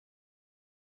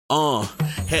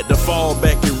Had to fall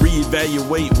back and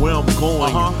reevaluate where I'm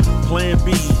going. Plan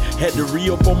B, had to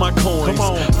re-up on my coins.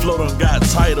 Flow done got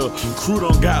tighter, crew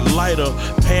done got lighter.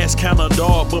 Past kinda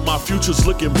dark, but my future's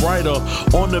looking brighter.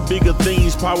 On the bigger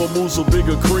things, power moves a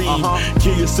bigger cream.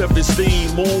 Kill your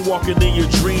self-esteem, moonwalking in your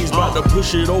dreams. About to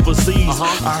push it overseas.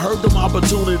 I heard them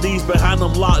opportunities behind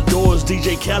them locked doors.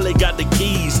 DJ Khaled got the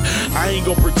keys. I ain't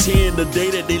gonna pretend the day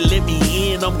that they let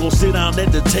me in, I'm gonna sit down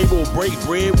at the table, break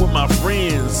bread with my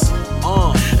friends.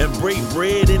 And break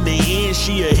bread in the end.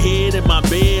 She ahead in my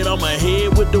bed, I'm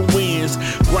ahead with the winds.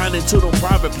 Grinding to them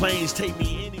private planes, take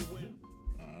me anywhere.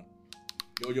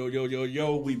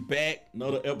 Yo, we back.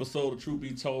 Another episode of Truth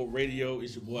Be Told Radio.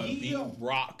 It's your boy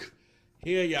B-Rock.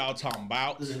 Here y'all talking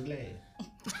about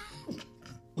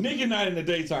nigga not in the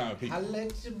daytime, people. I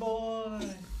let you boy.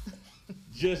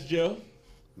 Just Jeff.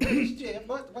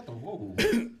 What the whoa?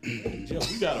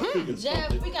 Jeff, we gotta figure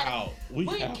something out.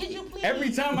 Can you please? Every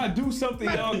time I do something,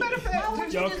 y'all cut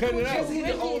it out. He's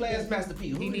the old ass Master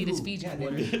P. He need his Fiji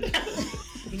water.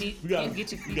 You gotta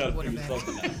get your Fiji water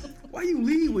back. Why you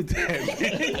lead with that,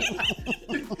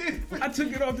 man? I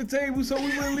took it off the table so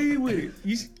we wouldn't lead with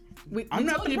it. I'm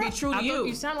not the problem. Be true to you.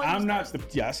 You sound like I'm not the.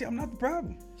 Yeah, I see. I'm not the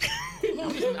problem.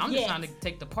 I'm just trying to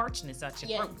take the parchness out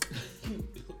your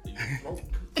throat.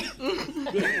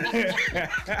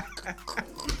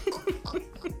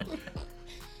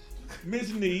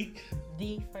 Miss Neek.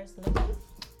 The first lady.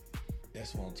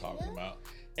 That's what I'm talking about.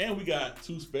 And we got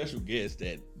two special guests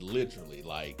that literally,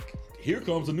 like, here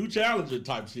comes a new challenger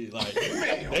type shit. Like,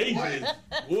 they just,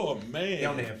 oh man. They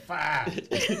only have 5.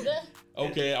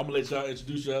 Okay, I'm gonna let y'all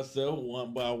introduce yourself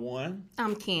one by one.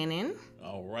 I'm Cannon.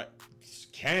 All right.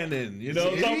 Cannon, you know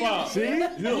what I'm talking about? See?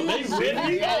 You know, they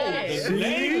ready to go. The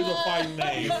names are fighting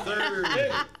names.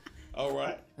 Yeah. All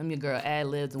right. I'm your girl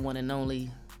Adlib, the one and only.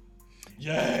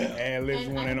 Yeah. Adlib's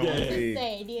one and I have only. to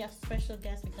say they are special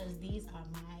guests because these are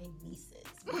my nieces,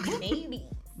 my babies.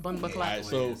 Bun All right,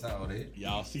 so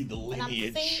y'all see the And I'm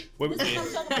saying, lineage. Wait, this is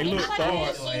what I'm talking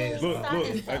about. hey, look,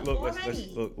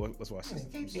 Anybody let's watch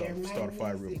this. Start a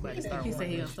fire real quick. He said he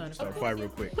gonna start Start a fire real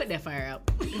quick. Put that fire out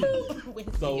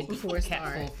So, before it Cat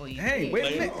full starts. for you. Hey,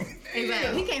 wait a minute.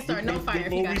 Exactly. He can't start no fire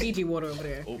if he got Fiji water over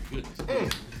there. oh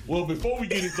goodness. Well, before we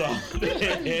get into all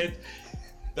that,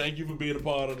 thank you for being a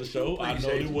part of the show. I know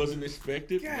it wasn't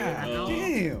expected. God but,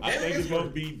 damn. I think it's going to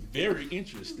be very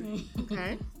interesting.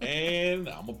 Okay. And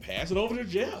I'm going to pass it over to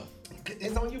Jeff.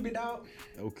 It's on you, big dog.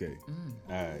 Okay.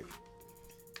 All right.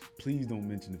 Please don't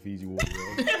mention the Fiji water.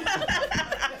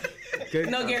 Okay?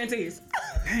 No guarantees.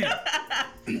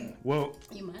 Well,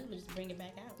 You might as well just bring it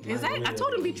back out. Exactly. I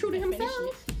told him to be true to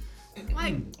himself.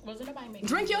 Like, Wasn't nobody making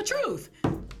drink your truth.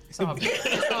 It's all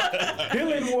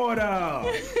healing water. All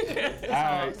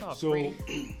right. it's all free.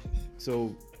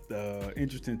 So the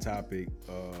interesting topic.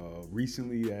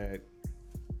 Recently, that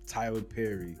Tyler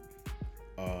Perry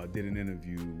did an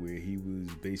interview where he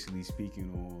was basically speaking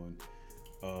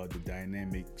on the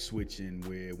dynamic switching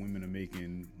where women are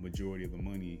making majority of the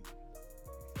money.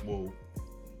 Well,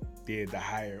 they're the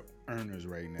higher earners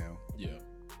right now. Yeah.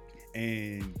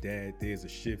 And that there's a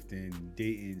shift in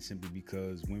dating simply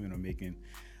because women are making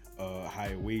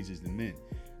higher wages than men.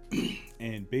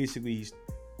 And basically he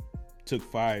took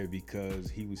fire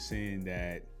because he was saying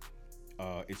that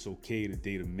it's okay to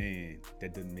date a man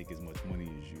that doesn't make as much money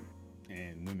as you,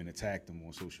 and women attacked him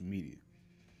on social media.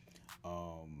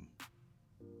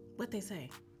 What they say?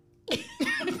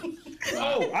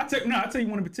 I'll tell you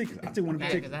one in particular.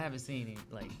 Because I haven't seen it.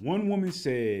 Like, One woman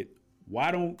said,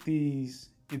 why don't these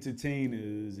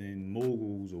entertainers and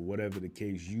moguls or whatever the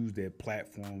case use their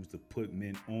platforms to put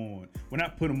men on? Well,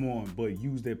 not put them on, but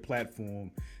use their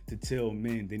platform to tell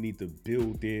men they need to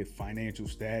build their financial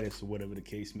status or whatever the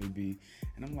case may be.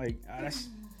 And I'm like, that's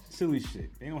silly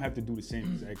shit. They don't have to do the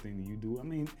same exact thing that you do. I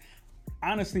mean,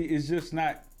 honestly, it's just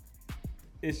not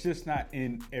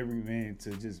in every man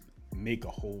to just make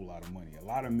a whole lot of money. A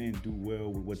lot of men do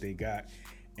well with what they got,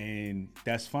 and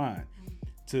that's fine.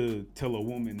 To tell a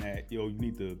woman that, yo, you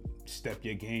need to step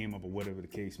your game up or whatever the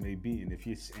case may be. And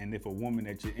if a woman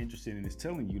that you're interested in is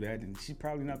telling you that, then she's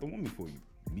probably not the woman for you.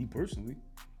 Me personally.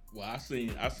 Well, I seen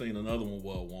another one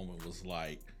where a woman was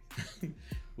like,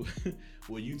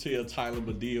 "Will you tell Tyler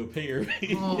Medea Perry?"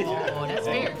 oh, that's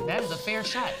fair. That is a fair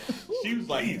shot. She was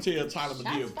like, "You tell Tyler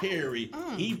Medea Perry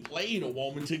he played a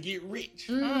woman to get rich."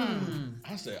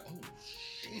 I said, "Oh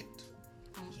shit."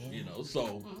 Yeah. You know,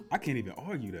 so I can't even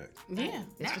argue that. Yeah.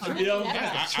 That's That's true. you know,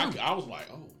 That's the truth. I was like,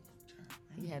 "Oh."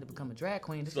 You had to become a drag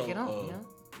queen just So, to get on, you know?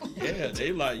 Yeah,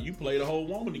 they like, you played a whole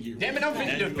woman to get rich. Damn it, I'm Now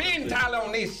finna you defend gonna say, Tyler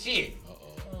on this shit.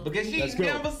 Because she's Let's go.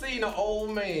 never seen an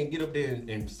old man get up there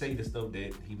and say the stuff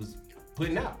that he was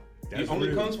putting out. That's It only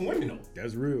real. comes from women though.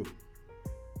 That's real.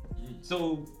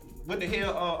 So what the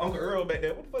hell, Uncle Earl back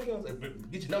there? What the fuck you gonna say?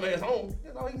 Get your dumb ass home.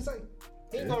 That's all he can say.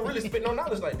 He ain't gonna really spit no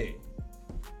knowledge like that.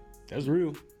 That's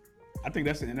real. I think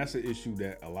that's an issue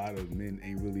that a lot of men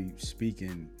ain't really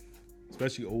speaking,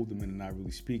 especially older men are not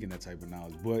really speaking that type of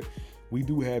knowledge. But we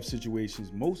do have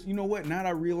situations. You know what? Now that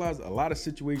I realize a lot of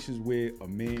situations where a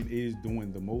man is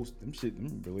doing the most, them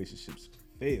relationships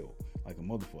fail like a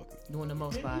motherfucker. Doing the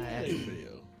most by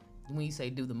when you say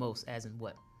do the most, as in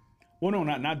what? Well, no,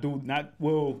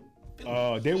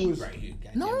 there was. Right here,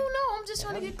 No, I'm just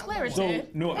trying to get clarity. So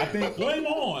no, I think. Blame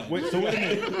on. Wait a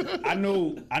minute.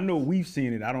 I know we've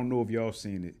seen it. I don't know if y'all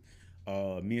seen it.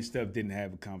 Me and Steph didn't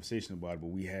have a conversation about it, but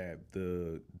we have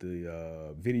the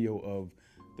video of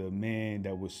the man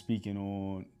that was speaking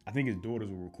on. I think his daughters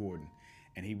were recording,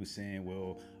 and he was saying,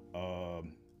 "Well,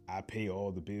 I pay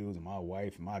all the bills, and my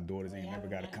wife and my daughters ain't never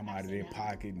got to come out of their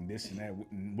pocket, and this and that,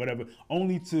 and whatever,"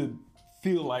 only to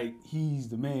feel like he's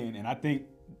the man. And I think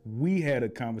we had a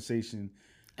conversation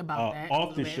About that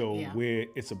off the bit, show yeah. where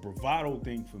it's a bravado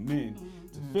thing for men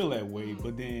to feel that way,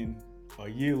 but then a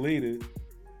year later,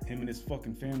 him and his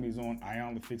fucking family is on I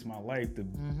Only Fix My Life.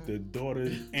 The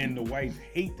daughters and the wife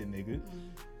hate the nigga.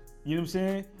 You know what I'm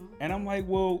saying? And I'm like,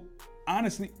 well,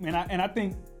 honestly, man, I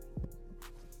think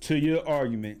to your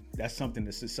argument, that's something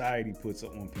that society puts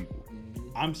on people.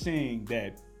 I'm saying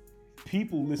that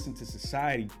people listen to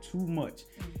society too much.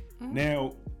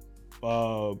 Now,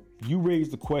 you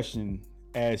raised the question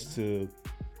as to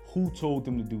who told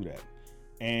them to do that.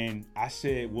 And I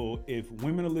said, well, if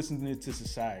women are listening to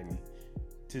society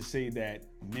to say that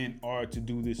men are to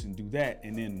do this and do that,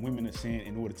 and then women are saying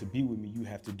in order to be with me, you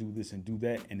have to do this and do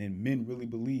that, and then men really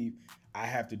believe I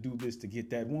have to do this to get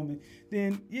that woman,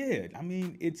 then yeah, I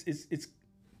mean, it's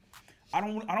I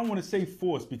don't want to say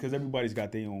forced because everybody's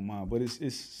got their own mind, but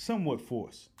it's somewhat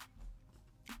forced.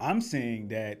 I'm saying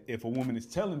that if a woman is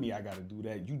telling me I got to do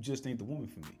that, you just ain't the woman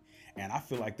for me. And I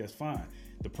feel like that's fine.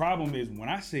 The problem is when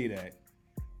I say that,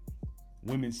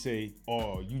 women say,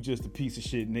 oh, you just a piece of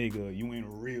shit nigga. You ain't a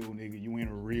real nigga. You ain't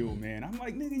a real man. I'm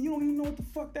like, nigga, you don't even know what the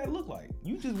fuck that look like.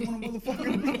 You just want to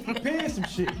motherfucking pay some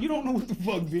shit. You don't know what the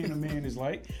fuck being a man is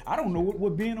like. I don't know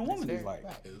what being a woman is like.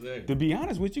 Exactly. To be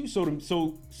honest with you,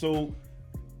 so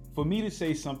for me to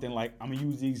say something like, I'm gonna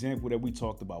use the example that we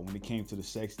talked about when it came to the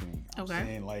sex thing. I'm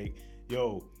saying like,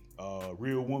 yo,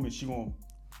 real woman, she gonna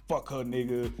fuck her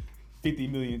nigga 50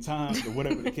 million times or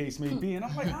whatever the case may be. And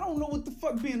I'm like, I don't know what the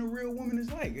fuck being a real woman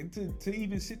is like. And to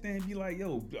even sit there and be like,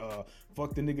 yo,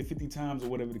 fuck the nigga 50 times or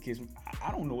whatever the case. I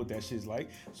don't know what that shit's like.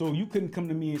 So you couldn't come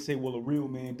to me and say, well, a real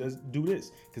man does do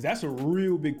this. Because that's a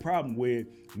real big problem where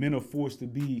men are forced to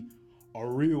be a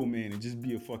real man and just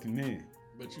be a fucking man.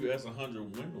 But you ask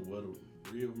 100 women what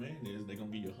a real man is, they're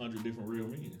gonna give you 100 different real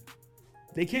men.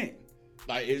 They can't.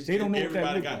 Like They don't know what that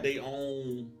everybody look got like. their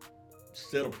own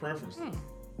set of preferences.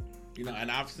 You know,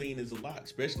 and I've seen this a lot,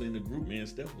 especially in the group me and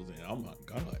Steph was in. Oh my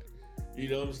God. You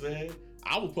know what I'm saying?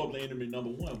 I was public enemy number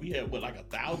one. We had like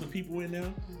 1,000 people in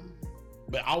there.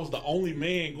 But I was the only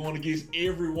man going against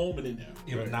every woman in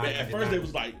there. But at first they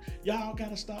was like, y'all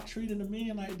gotta stop treating the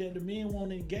men like that. The men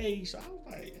won't engage. So I was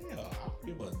like, yeah, I don't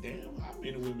give a damn how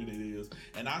many women it is.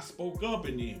 And I spoke up,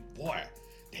 and then boy,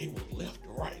 they was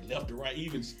left to right.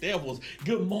 Even Steph was,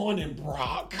 good morning,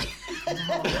 Brock.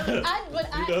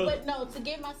 But no, to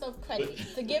give myself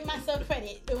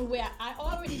credit, where I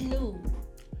already knew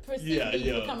where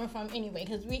you were coming from anyway,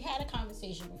 because we had a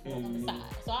conversation before on the side.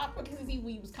 So I could see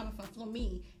where you was coming from. For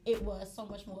me, it was so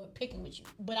much more picking with you.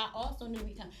 But I also knew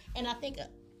we come, and I think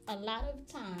a lot of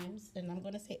times, and I'm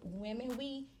gonna say, women,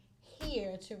 we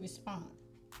here to respond.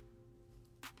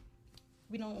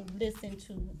 We don't listen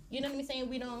to, you know what I'm saying?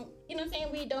 We don't, you know what I'm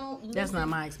saying? We don't listen. That's not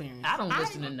my experience. I don't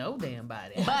listen to no damn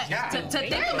body. But to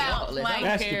think about, like,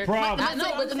 That's the problem. I know,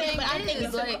 but I think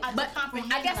it's like, but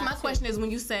I guess my question is,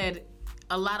 when you said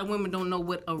a lot of women don't know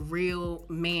what a real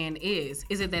man is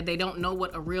it that they don't know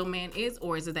what a real man is,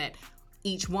 or is it that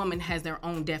each woman has their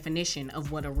own definition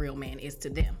of what a real man is to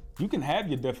them? You can have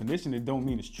your definition, it don't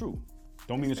mean it's true.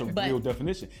 Don't mean it's a real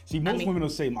definition. See, most women will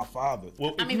say my father.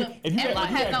 Well, if you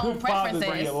have good fathers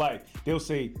in your life, they'll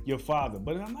say your father.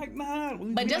 But I'm like, nah.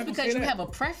 But just because you have a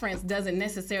preference doesn't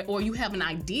necessarily, or you have an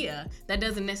idea, that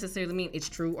doesn't necessarily mean it's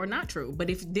true or not true. But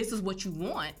if this is what you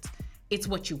want, it's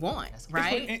what you want,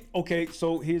 right? Okay,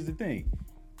 so here's the thing.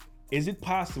 Is it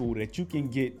possible that you can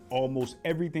get almost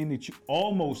everything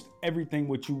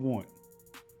what you want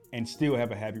and still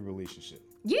have a happy relationship?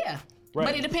 Yeah. Right.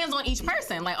 But it depends on each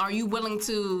person. Like, are you willing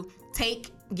to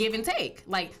give and take?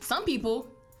 Like, some people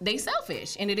they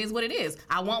selfish, and it is what it is.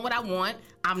 I want what I want.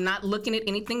 I'm not looking at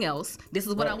anything else. This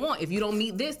is what I want. If you don't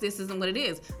meet this isn't what it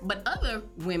is. But other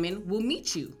women will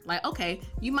meet you. Like, okay,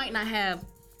 you might not have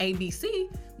ABC,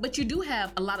 but you do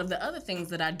have a lot of the other things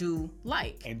that I do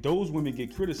like. And those women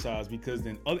get criticized because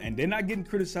and they're not getting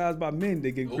criticized by men.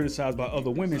 They're getting criticized by other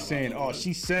women saying, "Oh,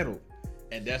 she's settled."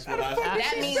 And that's what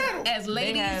That means as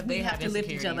ladies, we have to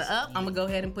lift each other up. I'm gonna go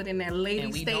ahead and put in that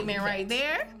lady statement right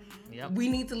there. Yep. We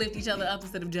need to lift each other up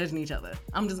instead of judging each other.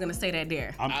 I'm just gonna say that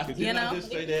there. You know,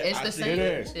 just say that. It's the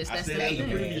same. I said in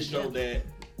the previous show that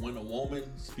when a woman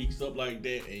speaks up like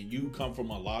that and you come from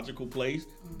a logical place,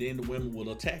 then the women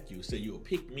will attack you. Say you'll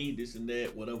pick me, this and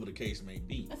that, whatever the case may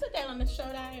be. I said that on the show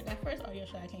that first audio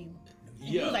show I came. And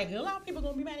he was like, a lot of people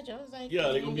gonna be mad at you. I was like,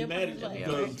 they're gonna be mad at you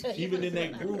because even in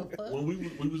that group, when we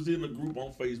was in a group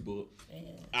on Facebook,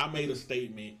 I made a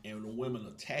statement and the women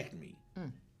attacked me.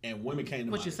 And women came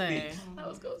to my defense.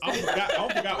 I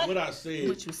forgot what I said.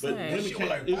 What you said?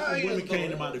 Women came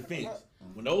to my defense.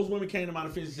 When those women came to my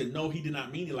defense and said, no, he did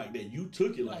not mean it like that. You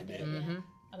took it like that.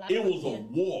 It was a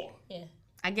war. Yeah.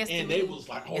 I guess. And they was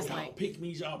like, oh, y'all pick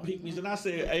me. And I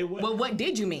said, hey, what? Well, what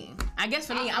did you mean? I guess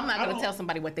for me, I'm not going to tell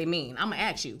somebody what they mean. I'm going to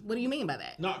ask you, what do you mean by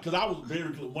that? No, because I was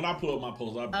very clear. When I put up my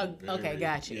post, okay,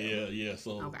 got you. Yeah.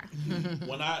 So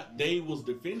when they was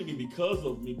defending me because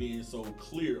of me being so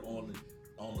clear on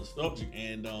the subject,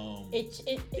 and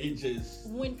it just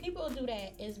when people do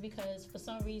that is because for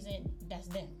some reason that's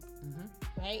them,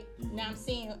 right? Now I'm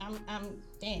seeing I'm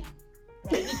damn.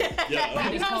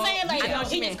 Right? You know what I'm saying? Like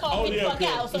he just called me the fuck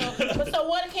out. So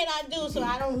what can I do so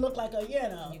I don't look like a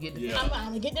I'm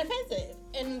gonna get defensive.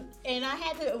 And I've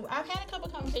had a couple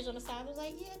conversations on the side. I was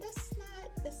like,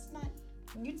 that's not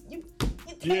you.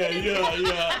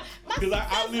 Yeah. Because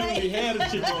I literally had a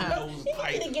chick on that was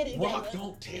like, Rock,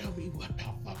 don't tell me what the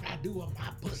fuck I do with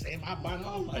my pussy and my body.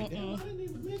 I was like, damn, I didn't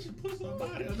even mention pussy or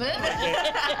body.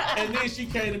 And then she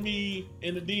came to me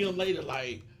in the DM later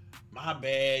like, my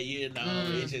bad, it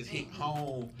just hit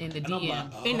home. In the DM.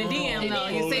 Like, in the DM, though,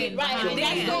 you said right. And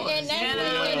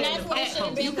that's what it should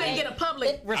have been. You couldn't get a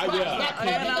public response.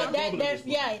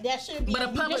 That should be. But a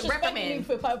public reprimand.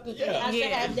 Yeah, I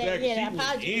should have that. Yeah,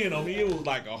 she was in on me. It was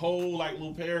like a whole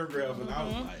little paragraph, and I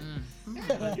was like, you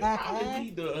probably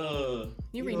need to.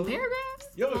 You read paragraphs?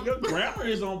 Your grammar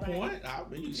is on point. I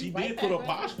mean, she did put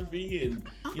apostrophe and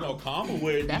comma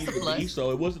where it needed to be,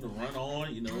 so it wasn't a run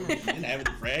on. She didn't have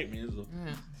any fragments.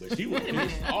 But she was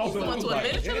also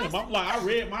like, damn. I'm like, I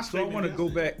read my statement. So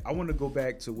I want to go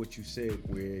back to what you said,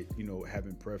 where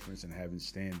having preference and having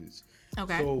standards.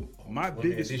 Okay. So my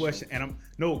biggest question, and I'm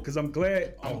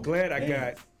glad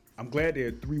there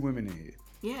are 3 women in here.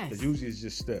 Yes. Because usually it's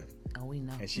just Steph. Oh, we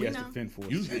know. And she has to fend for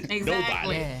us. Exactly.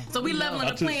 Nobody. Yeah. So we leveling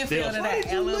the playing field of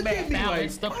that. A little bit.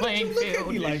 Balance the playing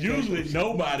field. Like usually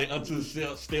nobody until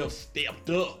Steph stepped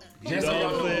up. You know what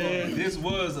I'm saying? This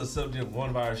was a subject of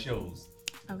one of our shows.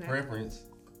 Okay. Preference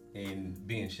and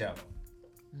being shallow.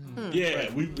 Yeah,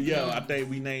 I think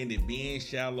we named it being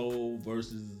shallow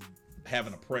versus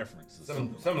having a preference.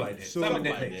 Something like that. So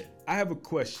something like that. I have a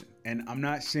question, and I'm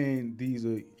not saying these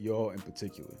are y'all in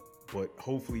particular, but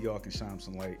hopefully y'all can shine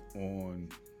some light on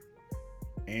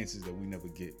answers that we never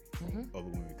get from other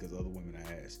women, because other women I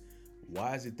ask,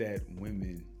 why is it that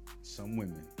some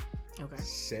women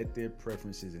set their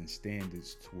preferences and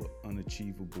standards to an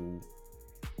unachievable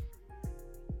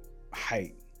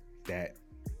height that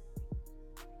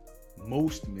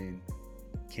most men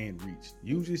can't reach?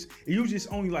 Usually it's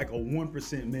only like a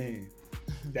 1% man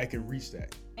that can reach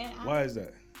that. Why is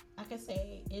that? I could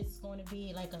say it's going to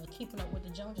be like a keeping up with the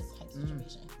Joneses type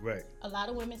situation. Right. A lot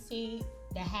of women see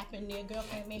that happen. Their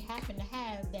girlfriend may happen to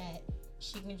have that.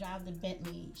 She can drive the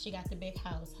Bentley. She got the big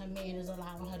house. Her man is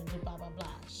allowing her to do blah blah blah.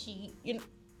 She, you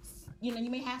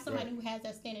may have somebody who has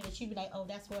that standard that you be like, oh,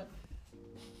 that's what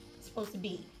it's supposed to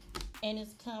be. And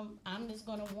I'm just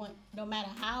gonna want, no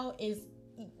matter how it's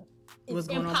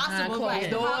impossible, right?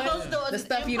 Closed doors, the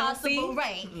stuff you don't see,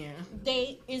 right? Yeah.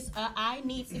 I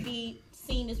need to be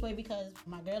seen this way because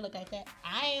my girl look like that.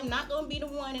 I am not gonna be the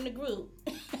one in the group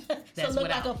to look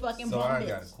like a fucking bum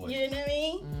bitch. You know what I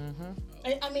mean?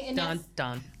 I mean, and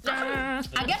dun. I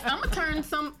guess I'm gonna turn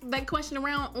that question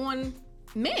around on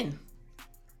men.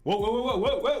 Whoa.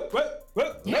 Wait a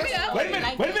minute.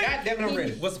 God damn it, I'm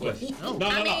ready. What's the question? No.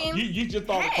 You just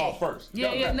thought it called first.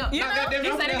 Yeah, no. You know,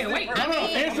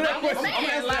 Answer that question.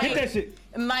 I'm gonna hit that shit.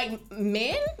 Like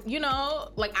men,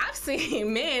 like I've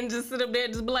seen men just sit up there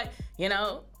and just be like,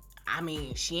 I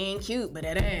mean, she ain't cute, but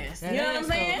that ass. You know what I'm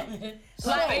saying?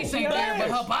 Her face ain't there, but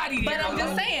her body there. But I'm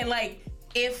just saying, like,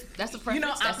 if that's a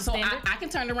preference, that's a so standard. I can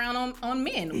turn around on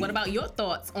men. What about your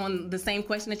thoughts on the same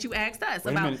question that you asked us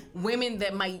about women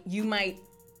that you might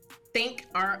think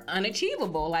are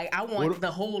unachievable? Like, I want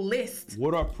the whole list.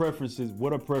 What are preferences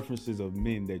of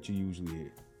men that you usually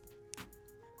hear?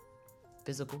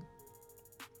 Physical,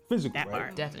 that right?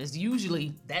 Part.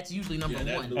 Definitely. That's usually number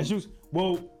one. That's usually,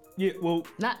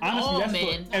 not honestly, all that's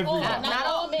men. For everybody. Not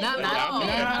all men. Not all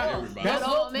men. Not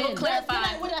all men. We'll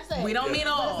clarify. What I say? We don't mean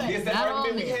all. It's that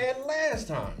argument we had last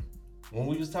time when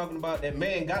we was talking about that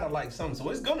man gotta like something. So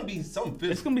it's gonna be something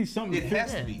physical. It's gonna be something. It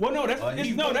has to be. Well, no, that's what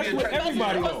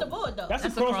everybody knows. That's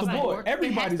across the board.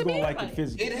 Everybody's gonna like it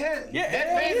physically. It has. Yeah, that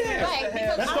man has to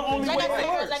have. That's the only way it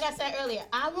works. Like I said earlier,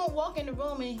 I won't walk in the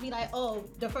room and be like, oh,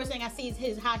 the first thing I see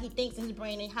is how he thinks in his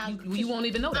brain and how you won't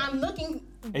even know that. I'm looking.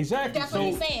 Exactly. That's what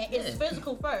he's saying. It's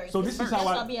physical first. So this is how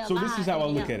I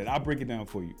look at it. I'll break it down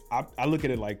for you. I look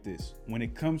at it like this. When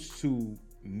it comes to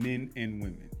men and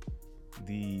women,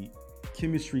 the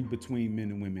chemistry between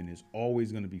men and women is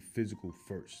always going to be physical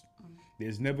first.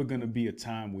 There's never going to be a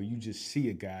time where you just see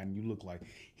a guy and you look like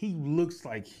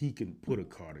he can put a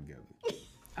car together.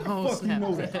 Fuck, you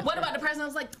know that. What about the person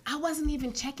who's like, I wasn't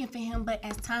even checking for him, but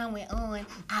as time went on,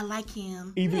 I like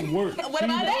him. Even worse. What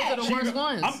about that? Those are the worst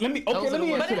ones. Let me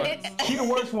answer that. She the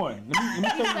worst one. Let me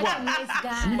tell you why.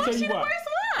 Let me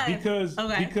tell you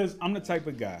why. Because I'm the type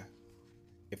of guy,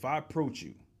 if I approach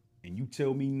you and you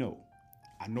tell me no,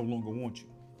 I no longer want you.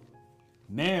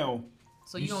 Now,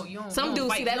 so you don't. Some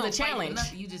dudes see that as a challenge.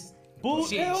 You just.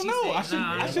 Hell no. I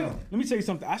should. Let me tell you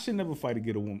something. I should never fight to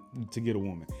get a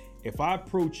woman. If I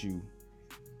approach you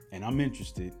and I'm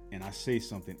interested and I say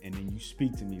something and then you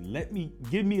speak to me,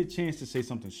 give me a chance to say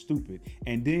something stupid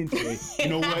and then say, you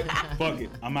know what, fuck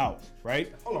it, I'm out,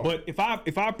 right? But if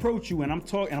I approach you and I'm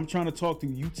trying to talk to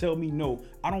you, you tell me no,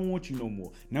 I don't want you no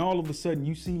more. Now all of a sudden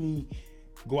you see me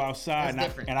go outside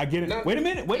and I get it. Wait a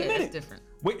minute. That's different.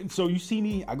 Wait, so you see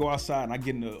me, I go outside and I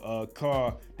get in a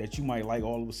car that you might like,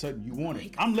 all of a sudden you want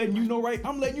it. I'm letting you know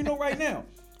right now.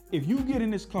 If you get in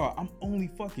this car, I'm only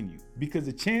fucking you. Because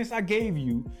the chance I gave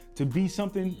you to be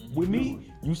something with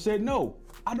me, you said no.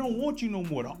 I don't want you no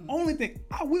more. The only thing,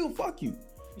 I will fuck you.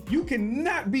 You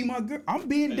cannot be my girl. I'm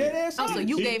being dead ass. Oh, so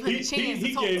you gave her the chance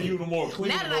He gave you the more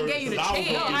clean. Now that I gave you the chance,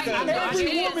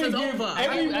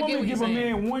 every woman give a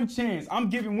man one chance. I'm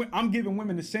giving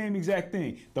women the same exact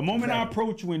thing. The moment I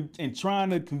approach you and trying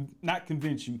to not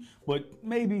convince you, but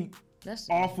maybe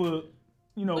offer,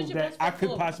 that I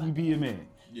could possibly be a man.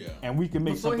 Yeah. And we can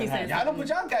make something happen. Y'all don't put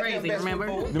y'all goddamn best remember?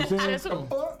 foot You know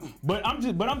what I'm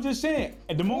saying? But I'm just saying,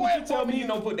 at the moment you tell me,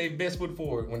 don't put their best foot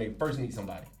forward when they first meet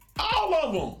somebody. All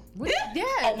of them. Yeah.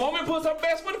 A woman puts her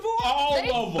best foot forward. All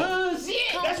of them. Bullshit.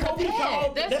 That's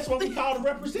what we call the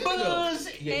representative.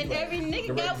 Bullshit. Yeah, And every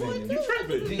nigga got one too. You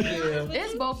tripping?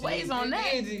 It's both ways on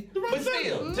that. But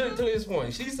still, to his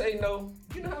point, she say no.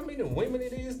 You know how many women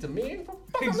it is to men?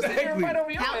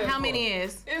 Exactly. How many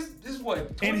is? It's what?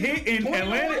 in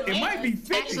Atlanta, it might be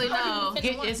 50. Actually, no.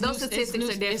 Those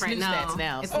statistics are different.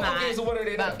 No, it's not. Okay, so what are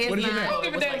they now? What is it now? I don't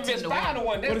give a damn if it's 5 to 1.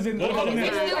 What is it?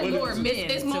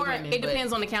 It's more. It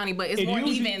depends on the county, but it's more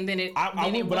even than it was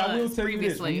previously. But I will tell you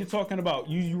this: when you're talking about,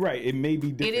 you're right. It may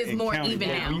be different. It is more even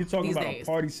now. When you're talking about a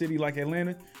party city like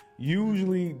Atlanta,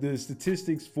 usually the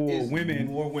statistics for women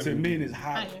to men is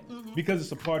higher because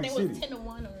it's a party city. 10 to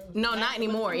 1 or... No, not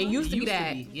anymore. It used to be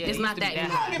that. It's not that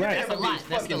anymore. That's a lot.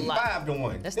 That's still a lot. 5 to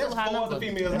 1. That's still a high number. But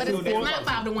it's not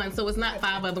 5 to 1, so it's not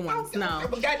 5 other ones. No.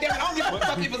 But goddamn, I don't give a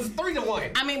fuck if it's 3 to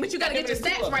 1. I mean, but you gotta get your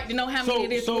stats right to know how many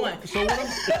it is to 1. So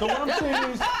what I'm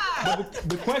saying is,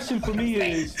 the question for me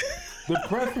is, the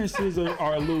preferences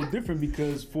are a little different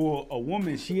because for a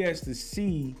woman, she has to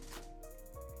see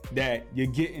that you're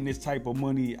getting this type of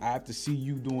money. I have to see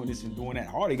you doing this and doing that.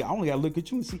 I only gotta look at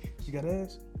you and see she got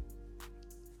ass.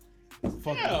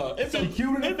 Yeah, it's been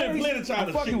plenty of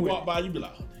times that she walk by, you be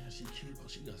like, oh damn, she cute. Oh,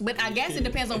 she got. But I guess it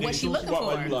depends on what she's looking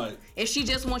for. If she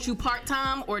just wants you part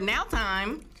time or now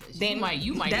time, then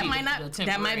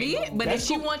that might be it. But if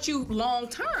she wants you long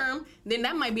term, then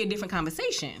that might be a different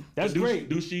conversation. That's great.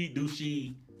 Do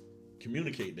she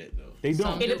communicate that though? They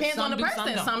don't. It depends on the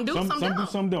person. Some do,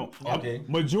 some don't. Okay.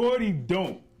 Majority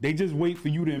don't. They just wait for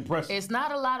you to impress them. It's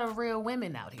not a lot of real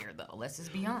women out here, though. Let's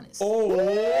just be honest. Oh,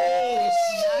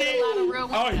 shit. Not a lot of real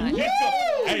women out here.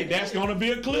 Hey, that's gonna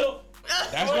be a clip.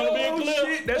 That's gonna be a clip.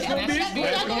 Shit, that's gonna be a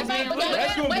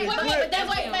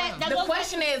clip. The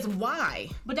question is why?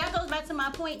 But that goes back to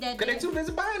my point that. Because they too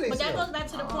busy buying But that goes back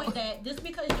to the point that just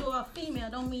because you're a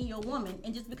female don't mean you're a woman,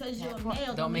 and just because you're a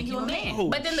male don't mean you're a man.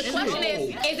 But then the question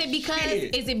is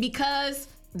it because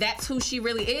that's who she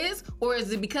really is? Or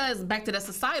is it because, back to the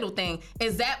societal thing,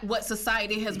 is that what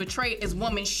society has portrayed as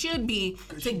women should be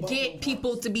to get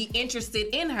people to be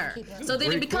interested in her? So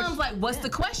then it becomes like, what's the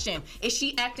question? Is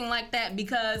she acting like that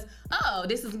because, oh,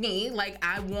 this is me, like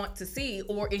I want to see?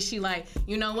 Or is she like,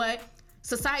 you know what?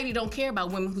 Society don't care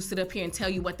about women who sit up here and tell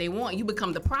you what they want. You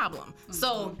become the problem.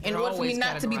 So in order for me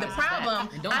not to be the problem,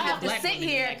 I have to sit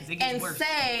here and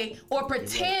say or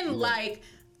pretend like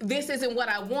this isn't what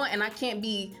I want, and I can't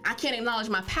acknowledge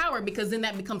my power, because then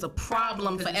that becomes a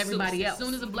problem for everybody else. As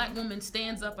soon as a black woman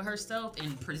stands up for herself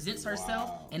and presents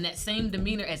herself in that same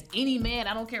demeanor as any man,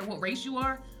 I don't care what race you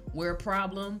are, we're a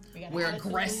problem. We're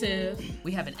aggressive.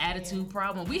 We have an attitude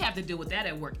problem. We have to deal with that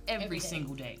at work every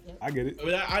single day. I get it.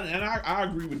 I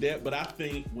agree with that, but I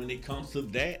think when it comes to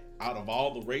that, out of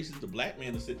all the races, the black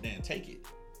man will sit there and take it.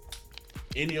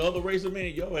 Any other race of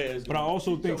man, your ass. But I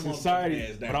also think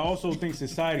society. But I also think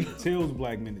society tells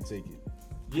black men to take it.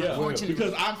 Yeah,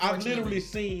 because I've literally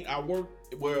seen. I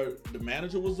worked where the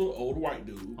manager was an older white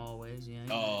dude. Always,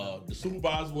 yeah. The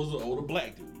supervisor was an older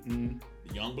black dude. Mm-hmm.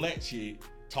 The young black chick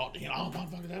talked to him. Oh,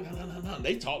 motherfucker, no.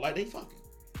 They talk like they fucking.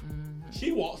 Mm-hmm.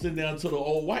 She walks in there to the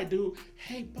old white dude.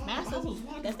 Hey, Bob, I was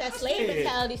wondering. That's that slave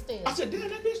mentality still. I said, damn,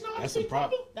 that bitch know how to speak.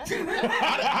 That's a problem.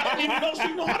 I didn't even know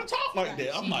she know how to talk like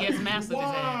that. I'm like,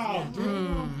 wow.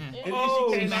 And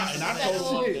she came out and I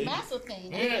told her, massive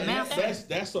thing. Yeah,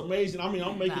 that's amazing. I mean,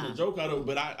 I'm making a joke out of it,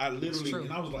 but I literally,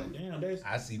 and I was like, damn, that's.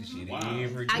 I see the shit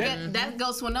every day. That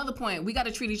goes to another point. We got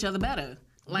to treat each other better.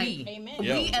 Like,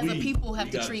 we as a people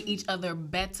have to treat each other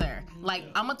better. Like,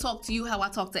 I'm going to talk to you how I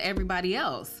talk to everybody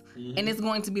else. Mm-hmm. And it's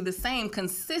going to be the same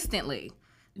consistently.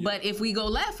 Yeah. But if we go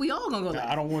left, we all going to go left.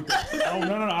 I don't want that. I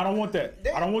don't want that.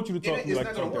 I don't want you to talk to me like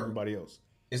you talk to everybody else.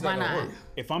 It's not gonna work.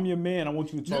 If I'm your man, I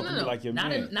want you to talk to me like your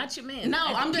man. Not your man. No,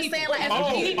 I'm just saying like as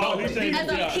a people.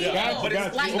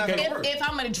 If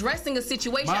I'm addressing a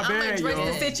situation, I'm gonna address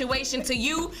the situation to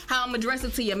you, how I'm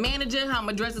addressing it to your manager, how I'm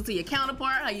addressing it to your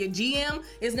counterpart, how your GM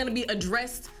is gonna be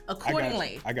addressed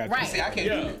accordingly. I got you. Right. See, I can't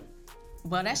do that.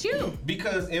 Well, that's you.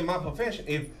 Because in my profession,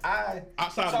 if I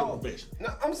outside of the profession. No,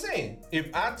 I'm saying if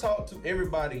I talk to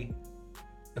everybody,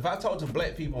 if I talk to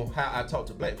black people how I talk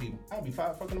to black people, I'll be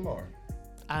fired fucking tomorrow.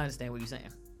 I understand what you're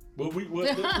saying. But we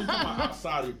talking about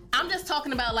outside of. I'm just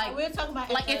talking about like we're talking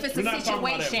about like if it's a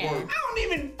situation. I don't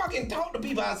even fucking talk to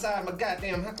people outside my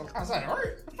goddamn outside of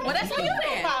work. Well, that's how you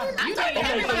then. I'm talking to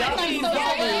everybody.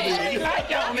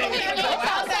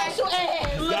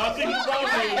 Y'all think it's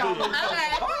wrong?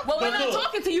 Well, we're not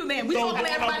talking to you then. We're talking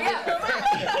to everybody else.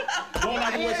 Going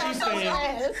off of what she's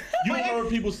saying, you heard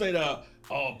people say that.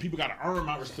 Oh, people gotta earn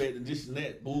my respect and this and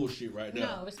that bullshit right there.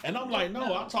 No, and I'm like,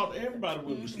 no, I talk to everybody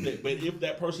with respect. But if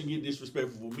that person get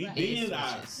disrespectful for me, then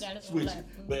I switch it.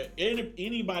 But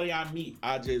anybody I meet,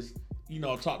 I just,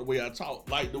 talk the way I talk.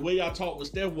 Like the way I talk with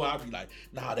Steph, where I be like,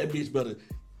 nah, that bitch better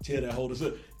tell that whole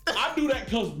shit. I do that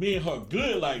because me and her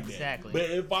good like that. Exactly. But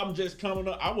if I'm just coming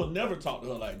up, I will never talk to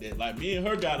her like that. Like me and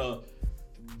her got a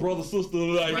brother, sister,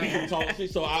 like we can talk shit,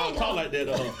 so I'll talk like that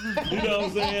to her. You know what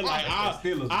I'm saying? Like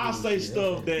I say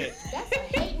stuff that. That's a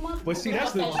hate month. But see,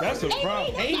 that's a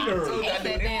problem. Hater. That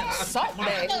damn salt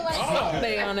bag. Salt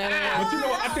bag on that.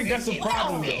 But I think that's a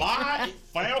problem. Fly,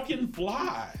 Falcon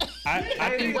fly.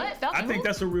 I think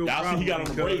that's a real problem. He got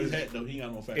on the raised hat though. He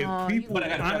got no Falcon. If people,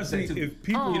 honestly, if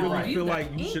people don't feel like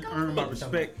you should earn my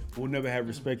respect, we'll never have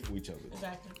respect for each other.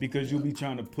 Exactly. Because you'll be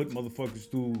trying to put motherfuckers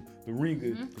through the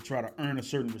ringer to try to earn a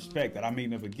certain respect that I may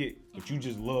never get. But you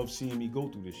just love seeing me go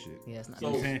through this shit. Yeah, it's not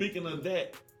so speaking of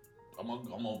that, I'm gonna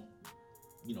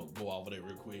go off of that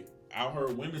real quick. I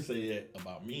heard women say that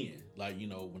about men, like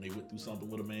when they went through something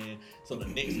with a man. So the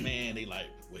next man, they like,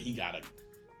 well, he gotta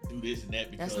do this and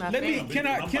that because. That's not Can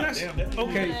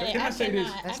I say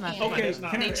this? That's not okay.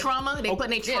 They trauma. They put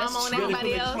their trauma on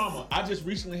everybody else. Trauma. I just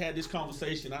recently had this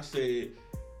conversation. I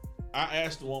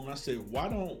asked the woman. I said, why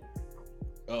don't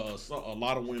a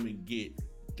lot of women get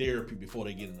therapy before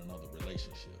they get in another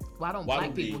relationship? Why don't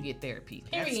black people get therapy?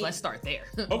 Let's start there.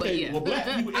 Okay, well, black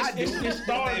people, it's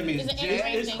starting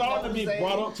to be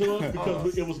brought up to us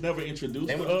because it was never introduced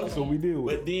to us. So we do.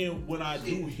 But then when I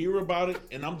do hear about it,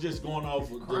 and I'm just going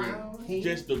off of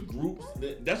the groups,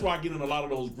 that's why I get in a lot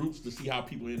of those groups to see how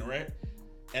people interact.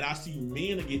 And I see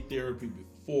men get therapy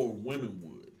before women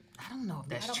would. I don't know if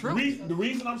that's true. The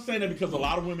reason I'm saying that because a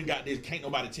lot of women got this. Can't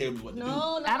nobody tell me what to do.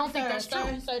 No, I don't think that's true.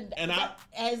 And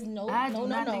as no. As in the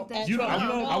medical profession,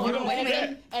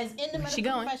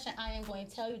 I am going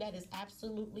to tell you that is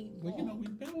absolutely wrong. Well, we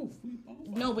both.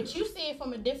 No, but you see it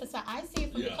from a different side. I see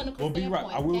it from the clinical be standpoint.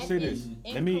 right. I will say this.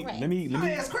 Let me.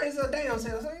 That's crazy as damn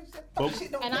self.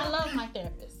 And I love my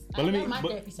therapist. But let me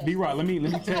be right. Let me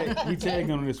tag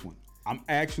on this one. I'm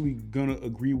actually gonna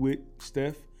agree with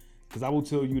Steph, because I will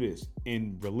tell you this: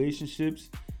 in relationships,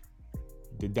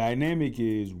 the dynamic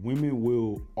is women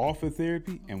will offer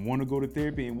therapy and want to go to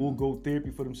therapy and will go therapy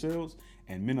for themselves,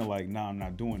 and men are like, nah, I'm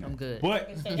not doing that. I'm good.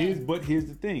 But here's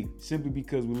the thing: simply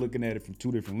because we're looking at it from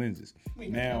two different lenses.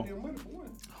 Now,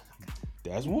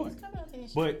 that's one.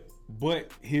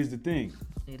 But here's the thing: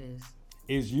 it is.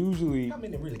 It's usually,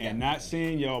 and not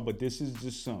saying y'all, but this is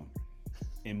just some.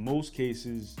 In most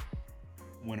cases,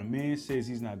 when a man says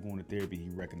he's not going to therapy, he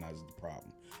recognizes the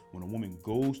problem. When a woman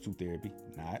goes to therapy,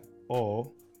 not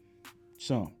all,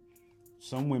 some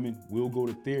women will go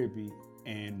to therapy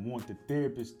and want the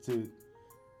therapist to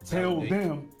tell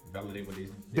them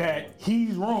that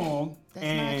he's wrong.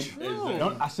 That's not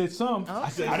true. I said some.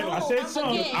 Okay. I said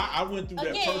some. I went through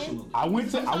that personally. I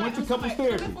went to couples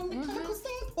therapy. From the clinical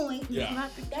standpoint,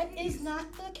 that is not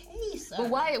the case. But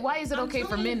why is it okay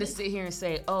for men to sit here and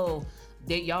say, oh,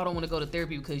 that y'all don't want to go to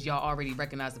therapy because y'all already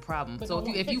recognize the problem? But so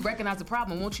if you recognize the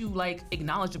problem, won't you like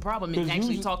acknowledge the problem and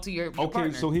actually talk to your partner?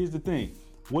 Okay, so here's the thing.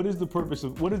 What is the purpose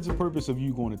of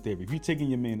you going to therapy? If you're taking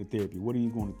your man to therapy, what are you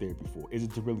going to therapy for? Is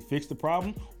it to really fix the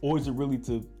problem, or is it really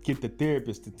to get the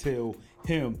therapist to tell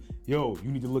him, yo,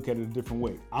 you need to look at it a different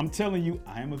way? I'm telling you,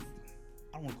 I don't want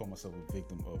to call myself a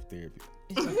victim of therapy.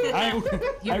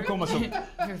 I call myself you're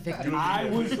a victim. I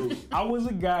was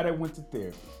a guy that went to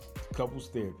therapy, couples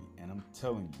therapy, and I'm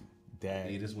telling you that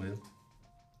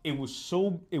it was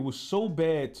so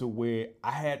bad to where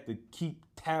I had to keep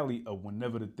tally of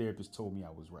whenever the therapist told me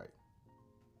I was right.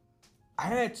 I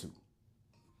had to.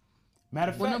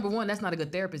 Matter of fact, number one, that's not a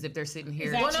good therapist if they're sitting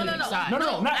here. Exactly. No,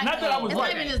 not that I was right.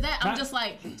 It's not even just that. I'm just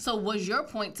like, so was your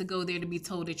point to go there to be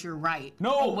told that you're right?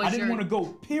 No, I didn't want to go,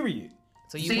 period.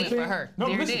 So you went for her. No,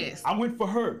 there listen, it is. I went for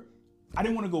her. I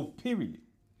didn't want to go, period.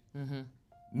 Mm-hmm.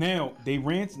 Now they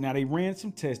ran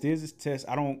some tests. There's this test.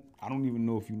 I don't even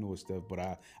know if you know it, Steph, but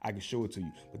I can show it to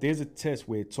you. But there's a test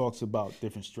where it talks about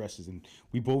different stresses, and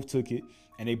we both took it,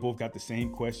 and they both got the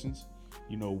same questions.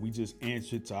 You know, we just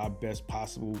answered to our best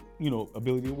possible,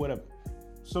 ability or whatever.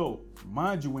 So,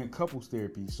 mind you, we're in couples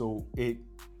therapy, so it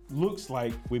looks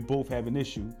like we both have an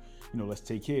issue. Let's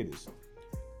take care of this.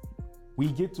 We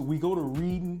go to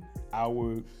reading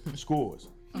our scores.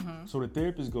 Mm-hmm. So the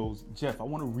therapist goes, Jeff, I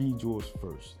want to read yours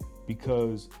first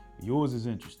because yours is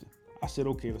interesting. I said,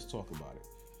 okay, let's talk about it.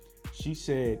 She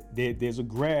said there's a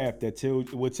graph that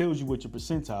tells you what your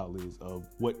percentile is of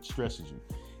what stresses you.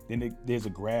 Then there's a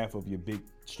graph of your big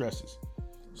stresses.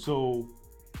 So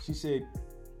she said,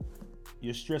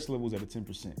 your stress level's at a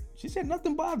 10%. She said,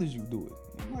 nothing bothers you, do it.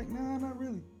 I'm like, nah, not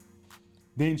really.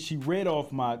 Then she read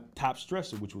off my top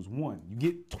stressor, which was 1. You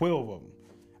get 12 of them.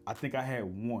 I think I had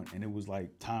 1, and it was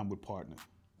like time with partner.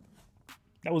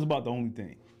 That was about the only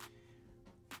thing.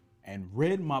 And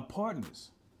read my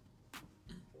partners.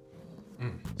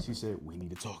 She said, we need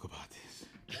to talk about this.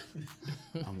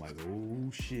 I'm like, oh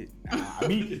shit.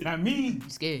 Now me,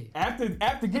 scared.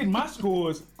 After getting my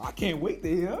scores, I can't wait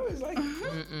to hear. It's like,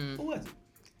 what was it?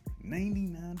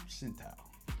 99 percentile.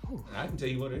 Ooh. I can tell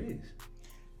you what it is.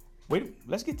 Wait,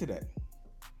 let's get to that.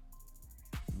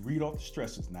 Read off the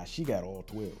stresses. Now she got all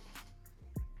 12.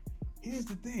 Here's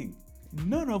the thing.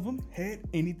 None of them had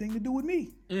anything to do with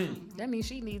me. That means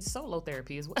she needs solo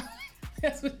therapy as well.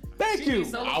 Thank you.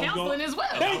 Solo counseling as well.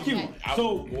 Thank you.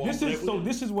 So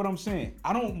this is what I'm saying.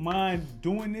 I don't mind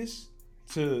doing this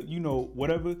to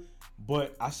whatever,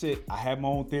 but I said I have my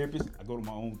own therapist. I go to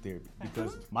my own therapy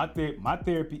because my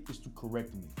therapy is to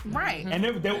correct me. Right. And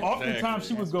there oftentimes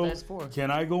she would go,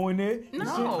 "Can I go in there?"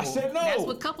 No. I said no. That's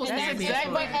what couples therapy is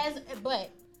for.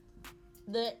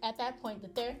 At that point, the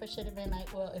therapist should have been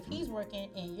like, well, if he's working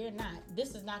and you're not,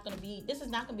 this is not going to be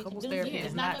conducive.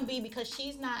 It's not going to be because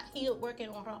she's not working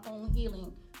on her own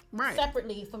healing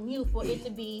separately from you for it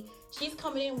to be, she's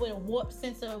coming in with a warped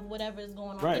sense of whatever is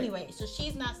going on anyway. So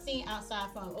she's not seeing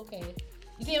outside from, okay,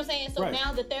 you see what I'm saying? So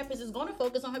now the therapist is going to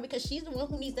focus on her because she's the one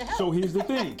who needs the help. So here's the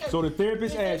thing. So the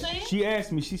therapist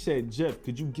asked me, she said, Jeff,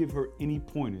 could you give her any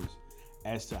pointers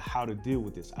as to how to deal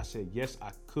with this? I said, yes, I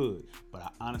could, but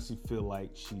I honestly feel like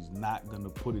she's not going to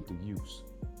put it to use.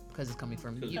 Because it's coming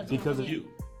from you. Because of you.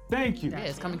 Thank you. Yeah,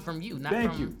 it's coming from you, not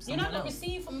Thank from you. You're not going to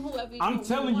receive from whoever I'm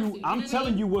telling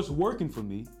you what's working for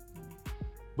me.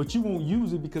 but you won't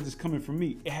use it because it's coming from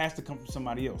me. It has to come from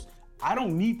somebody else. I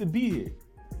don't need to be here.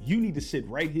 You need to sit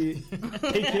right here,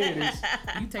 take care of this.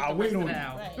 You take I'll the wait rest on of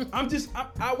it you.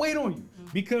 out. I'll wait on you.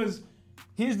 Because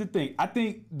here's the thing. I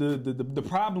think the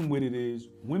problem with it is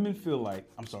women feel like,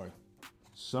 I'm sorry,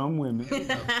 some women.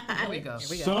 There we go.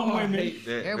 Some women.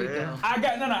 There we go. I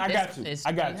got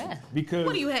to. Because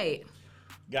What do you hate?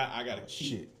 I gotta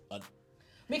keep.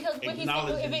 Because what he said,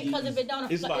 Acknowledging if it don't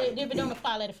it's apply, like- if it don't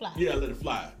apply, let it fly. Yeah, let it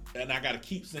fly. And I gotta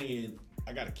keep saying,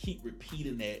 I gotta keep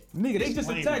repeating that. nigga, they just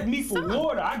disclaimer. attacked me for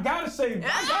water. I gotta say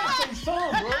some, bro.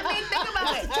 I mean, think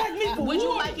about Attack me for it. Would you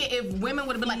water. like it if women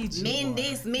would have been like, men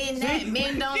this, men that,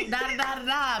 men don't, da da da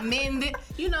da da, men this,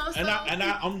 you know? So,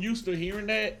 I'm used to hearing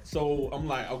that, so I'm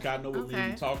like, okay, I know what Okay.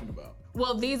 you're talking about.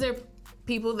 well, these are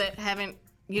people that haven't,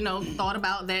 thought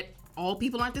about that all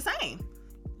people aren't the same.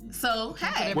 So,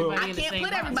 hey, everybody I in the can't same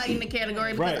put box. everybody in the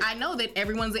category because Right. I know that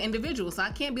everyone's an individual. So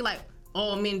I can't be like,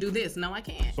 all men do this. No, I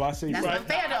can't. So I say, That's not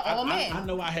fair to all men. I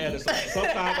know I had it.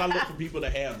 Sometimes I look for people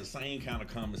that have the same kind of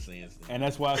common sense. and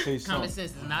that's why I say Common some.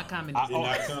 sense is not common. They're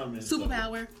not common.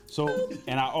 Superpower. So,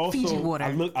 and I Fiji also water.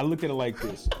 I look at it like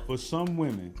this. For some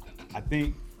women, I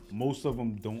think most of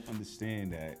them don't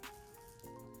understand that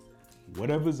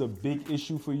whatever's a big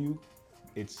issue for you,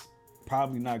 it's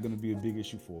probably not going to be a big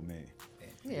issue for a man.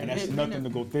 Yeah, And that's men- nothing to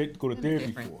men go to therapy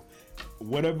different. for.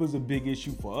 Whatever's a big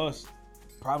issue for us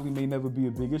probably may never be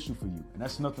a big issue for you. And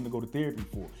that's nothing to go to therapy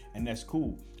for. And that's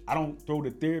cool. I don't throw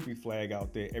the therapy flag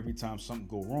out there every time something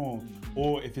go wrong.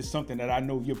 Or if it's something that I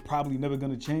know you're probably never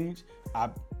going to change, I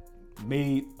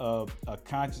made a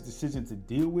conscious decision to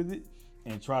deal with it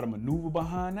and try to maneuver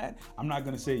behind that. I'm not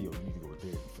going to say, yo, you need to go to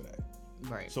therapy for that.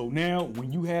 Right. So now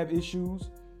when you have issues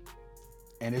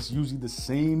and it's usually the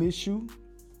same issue,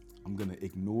 I'm gonna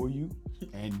ignore you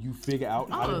and you figure out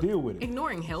how to deal with it.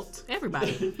 Ignoring helped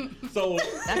everybody. So me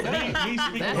speaking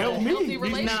That's Help a me. healthy These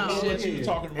relationship. what you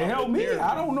talking about. It helped me.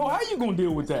 I don't know how you gonna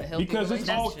deal with that healthy because it's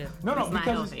all relationship. no, It's not because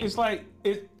healthy. it's like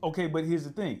it. Okay, but here's the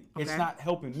thing: it's Okay. not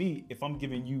helping me if I'm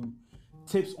giving you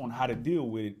tips on how to deal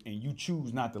with it and you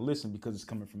choose not to listen because it's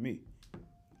coming from me.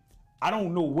 I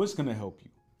don't know what's gonna help you.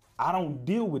 I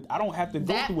don't have to go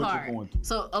That through what part. you're going through.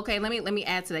 So okay, let me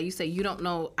add to that. You say you don't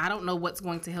know. I don't know what's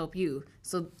going to help you.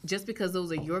 So just because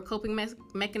those are your coping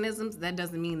mechanisms, that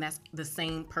doesn't mean that's the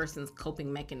same person's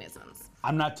coping mechanisms.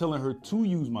 I'm not telling her to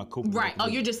use my coping Right. Oh,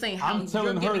 mechanism. you're just saying how I'm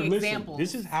telling you're her, giving listen, examples.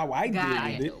 this is how I Got deal it.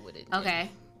 with Deal it. with it. Okay.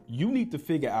 You need to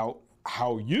figure out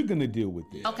how you're gonna deal with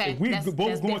this. Okay, If we're that's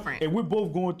different. if we're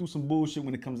both going through some bullshit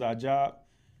when it comes to our job,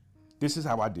 this is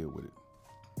how I deal with it.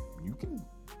 You can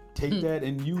take that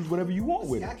and use whatever you want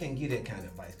with See, it. I can't give that kind of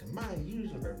advice because mine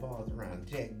usually revolves around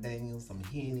Jack Daniels, some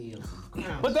Henny, or some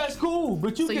Crown. But that's cool.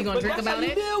 But you So you can, gonna but drink that's how about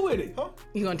you it? deal with it.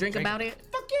 You gonna drink about it?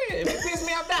 Fuck yeah, if it pisses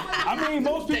me off that I mean,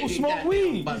 most people Take it smoke goddamn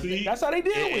weed. bucket. See, That's how they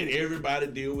deal and with it. everybody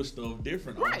deal with stuff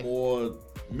different. Right. I'm more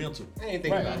mental. I ain't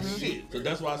thinking Right. about shit. So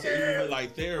that's why I say even with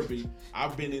like therapy,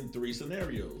 I've been in 3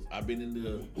 scenarios. I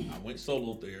went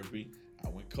solo therapy, I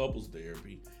went couples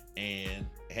therapy, and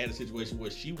had a situation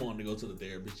where she wanted to go to the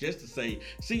therapist just to say,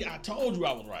 see, I told you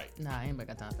I was right. Nah, I ain't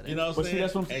got time for that. You know what But I'm see, saying?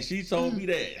 that's what I'm- And she told me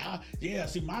that. Yeah,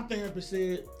 see, my therapist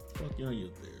said, fuck you and your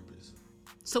therapist.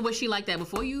 So was she like that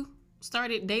before you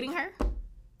started dating her?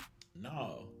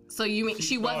 No. So you mean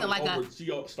she wasn't like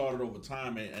She started over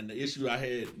time, and the issue I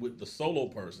had with the solo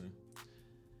person,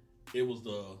 it was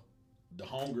the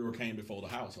homegirl came before the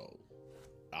household.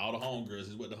 All the homegirls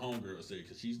is what the homegirl said,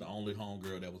 because she's the only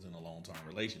homegirl that was in a long-term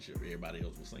relationship. Everybody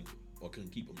else was single or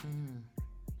couldn't keep them.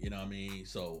 You know what I mean?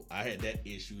 So I had that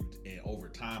issue, and over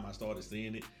time I started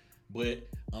seeing it. But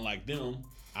unlike them,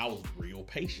 I was real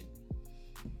patient.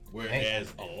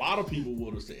 Whereas a lot of people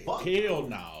would have said, hell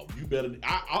no, you better.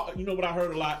 You know what I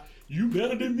heard a lot? You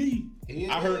better than me.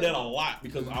 Yeah. I heard that a lot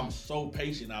because I'm so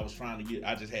patient. I was trying to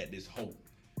I just had this hope.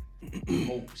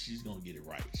 Hope she's going to get it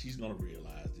right. She's going to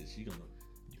realize this. She's going to.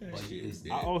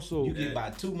 I also You get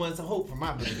about 2 months of hope from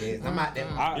my black ass. I'm out there.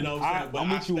 You know what I'm saying? But I'm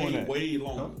with you on stayed that. way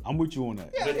longer. I'm with you on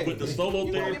that. Yeah. With the solo You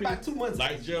only therapy, about 2 months.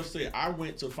 like Jeff said, I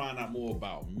went to find out more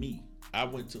about me. I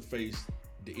went to face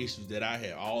the issues that I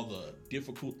had, all the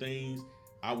difficult things.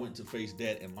 I went to face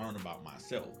that and learn about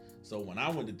myself. So when I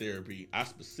went to therapy, I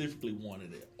specifically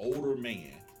wanted an older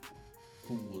man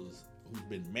who's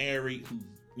been married, who's,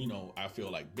 you know, I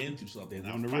feel like been through something. And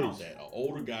I on the found race. that an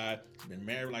older guy, he's been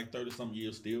married like 30-something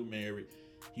years, still married.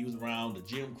 He was around the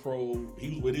Jim Crow.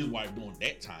 He was with his wife during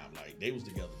that time. Like, they was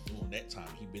together during that time.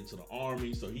 He'd been to the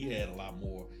army, so he had a lot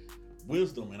more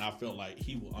wisdom, and I felt like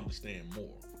he would understand more.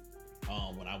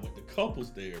 When I went to couples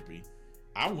therapy,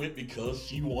 I went because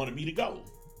she wanted me to go.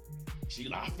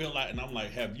 I felt like, and I'm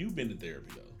like, have you been to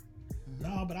therapy though?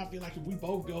 No, but I feel like if we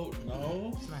both go,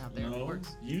 no, That's not how therapy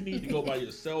works. You need to go by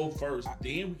yourself first,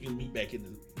 then we can meet back in the.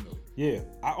 Yeah,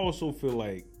 I also feel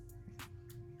like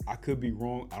I could be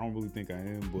wrong. I don't really think I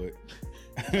am, but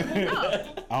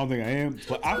I don't think I am.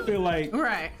 But I feel like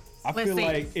Right. I feel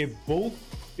like if both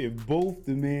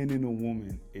the man and the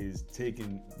woman is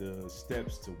taking the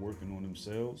steps to working on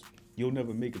themselves, you'll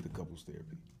never make it to couples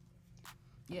therapy.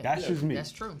 Yeah, That's just me.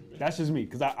 That's true. That's just me,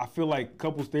 because I feel like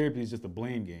couples therapy is just a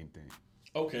blame game thing.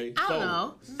 Okay. I don't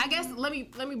know. I guess let me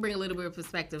bring a little bit of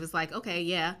perspective. It's like, okay,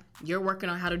 yeah, you're working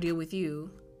on how to deal with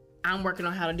you. I'm working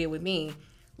on how to deal with me.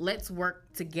 Let's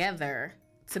work together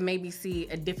to maybe see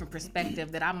a different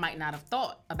perspective that I might not have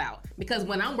thought about. Because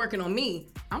when I'm working on me,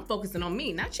 I'm focusing on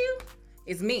me, not you.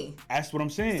 It's me. That's what I'm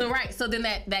saying. So right. So then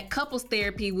that couples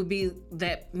therapy would be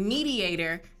that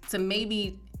mediator to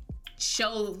maybe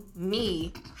show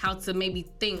me how to maybe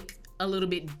think a little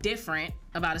bit different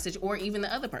about a situation, or even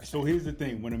the other person. So here's the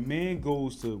thing: when a man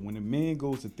goes to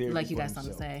therapy, Like you for got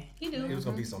something to himself, say. You do. It was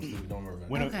gonna be something stupid. Don't worry about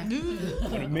When it.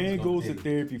 when a man goes to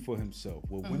therapy for himself,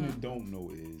 what women don't know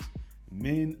is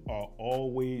men are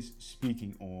always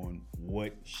speaking on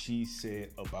what she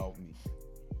said about me.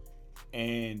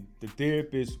 And the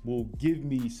therapist will give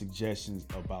me suggestions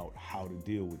about how to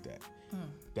deal with that,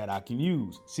 that I can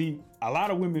use. See, a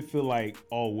lot of women feel like,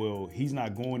 oh, well, he's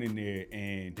not going in there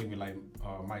and... They be like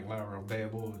Mike Lowry on Bad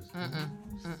Boys.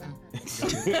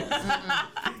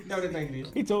 No, they think it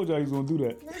is. He told y'all he was going to do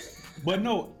that. But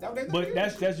no, but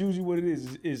that's usually what it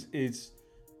is. It's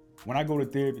when I go to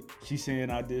therapy, she's saying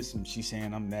I this and she's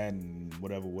saying I'm that and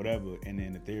whatever. And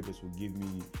then the therapist will give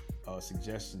me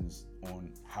suggestions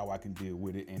on how I can deal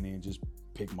with it and then just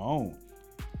pick my own.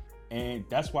 And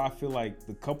that's why I feel like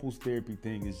the couples therapy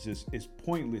thing is it's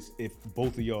pointless if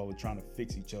both of y'all are trying to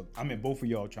fix each other. I mean, both of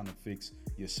y'all are trying to fix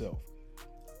yourself.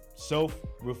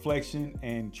 Self-reflection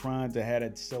and trying to have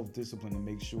that self-discipline to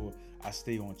make sure I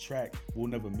stay on track will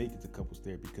never make it to couples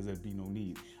therapy because there'd be no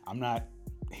need. I'm not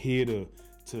here to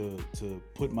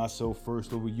put myself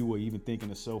first over you or even think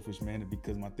in a selfish manner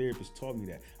because my therapist taught me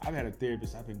that. I've had a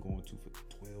therapist I've been going to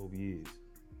for 12 years.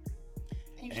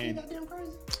 You still goddamn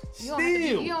crazy?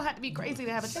 You don't have to be crazy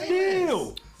to have a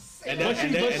therapist. And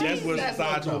that's what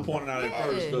Sajo pointed out at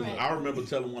first. Because I remember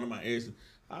telling one of my exes,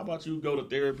 how about you go to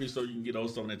therapy so you can get over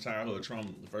some of that childhood trauma?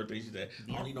 The first thing she said,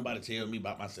 I don't need nobody to tell me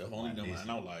about myself. I don't need nobody.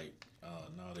 And I was like,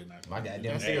 no, they're not. My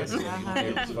goddamn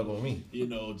therapist. Fuck with me. You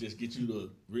know, just get you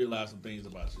to realize some things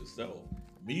about yourself.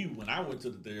 Me, when I went to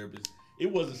the therapist,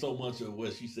 it wasn't so much of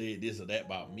what she said this or that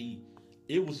about me.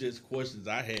 It was just questions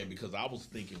I had because I was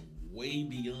thinking way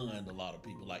beyond a lot of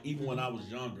people. Like even when I was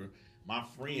younger, my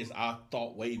friends, I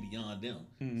thought way beyond them.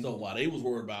 Mm-hmm. So while they was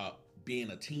worried about being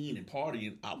a teen and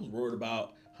partying, I was worried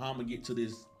about how I'm gonna get to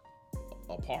this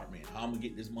apartment, how I'm gonna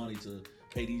get this money to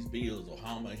pay these bills, or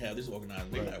how I'm gonna have this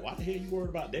organized. Right. Like, why the hell you worried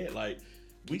about that? Like,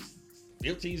 we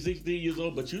 15, 16 years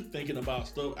old, but you thinking about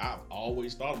stuff. I've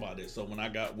always thought about that. So when I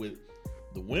got with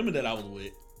the women that I was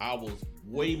with, I was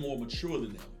way more mature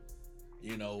than them.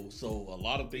 You know, so a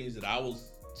lot of things that I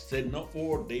was setting up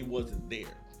for, they wasn't there.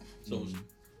 So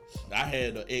I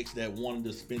had an ex that wanted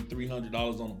to spend $300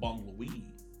 on a bundle of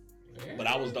weed, but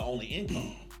I was the only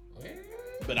income.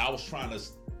 But I was trying to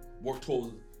work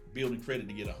towards building credit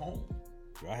to get a home.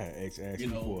 I had ex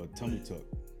asking for a tummy tuck.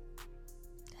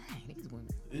 Dang, these women.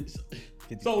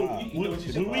 So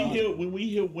when we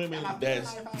hear women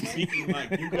that's speaking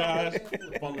like you guys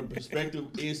from the perspective,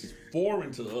 it's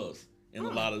foreign to us in a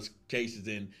lot of cases.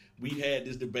 And we had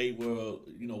this debate where,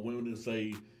 you know, women will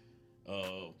say,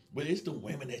 but it's the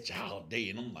women that y'all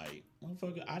dating. I'm like,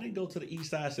 motherfucker, I didn't go to the east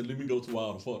side, so let me go to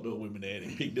all the fucked up women that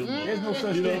and pick them up. There's no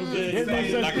such thing.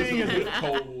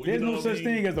 There's no such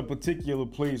thing as a particular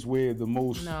place where the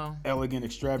most elegant,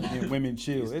 extravagant women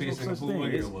chill. There's no such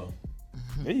thing.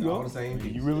 There you go.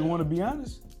 You really want to be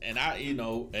honest? And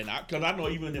because I know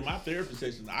even in my therapy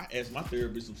sessions, I asked my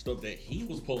therapist some stuff that he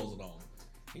was puzzled on.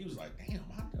 He was like, damn,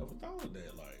 I never thought of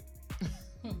that. Like,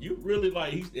 you really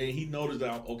he noticed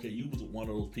that, okay, you was one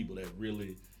of those people that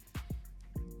really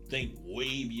think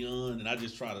way beyond, and I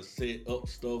just try to set up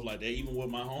stuff like that. Even with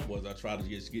my homeboys, I try to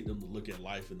just get them to look at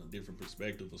life in a different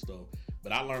perspective and stuff.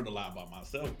 But I learned a lot about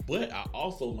myself. But I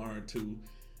also learned to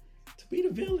be the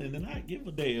villain and not give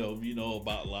a damn,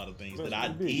 about a lot of things that I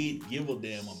did give a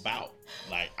damn about.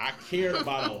 Like, I cared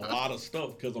about a lot of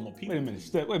stuff because I'm a people. Wait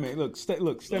a minute. Look,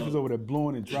 Steph is over there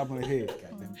blowing and dropping her head.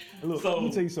 Goddamn. Look, let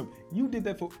me tell you something. You did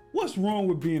that for. What's wrong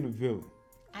with being a villain?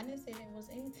 I didn't say there was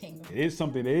anything. It is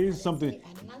something. There is something.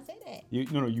 I did not say that. You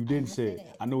didn't say it.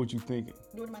 I know what you're thinking.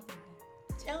 What am I thinking?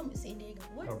 Tell me, say Diego.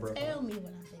 Tell me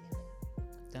what I'm thinking.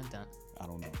 Dun dun. I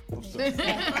don't know.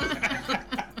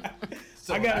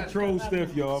 So I got to troll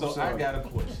Steph, y'all. So I got a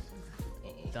question.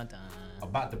 Dun dun.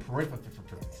 About the parentheses.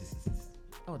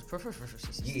 Oh, the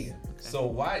Yeah. Okay. So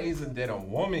why isn't that a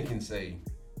woman can say,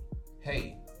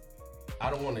 hey, I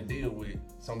don't want to deal with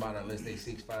somebody unless they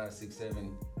 6'5", 6'7",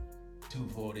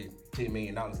 240, $10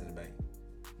 million in the bank.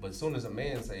 But as soon as a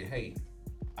man say, hey,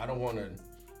 I don't want to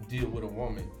deal with a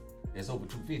woman that's over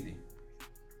 250,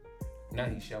 now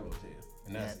he's shallow as hell.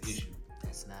 And that's the issue.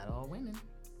 That's not all women.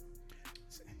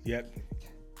 Yep.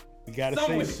 We gotta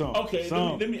say something. Okay,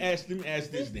 let me ask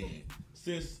this then.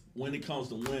 Since when it comes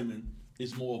to women,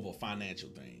 it's more of a financial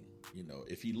thing. You know,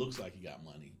 if he looks like he got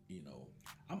money, you know.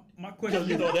 My question,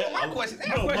 you know that. why is it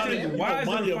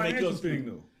a financial thing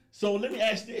though? So let me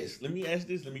ask this. Let me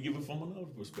give it from another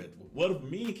perspective. What if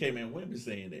men came in women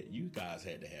saying that you guys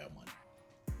had to have money?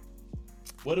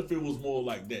 What if it was more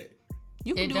like that?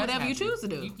 You can do whatever you choose to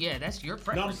do. Yeah, that's your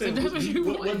preference. No, I'm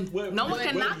saying, no one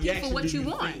can knock you for what you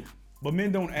want. But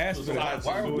men don't ask for that.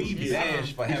 Why are we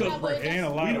bashed for having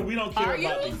preference? We don't care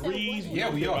about degrees. Yeah,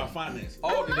 we care are. about finance.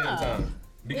 All the damn time.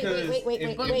 Because wait.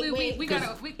 I'm gonna give you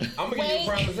a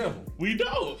prime example. We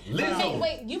don't. Lizzo.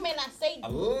 Wait, you may not say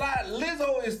a lot.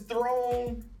 Lizzo is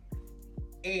thrown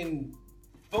and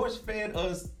force fed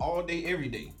us all day, every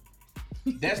day.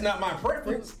 That's not my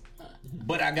preference,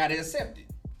 but I gotta accept it.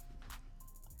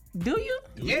 Do you?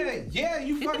 Yeah,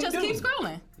 you can fucking just do. keep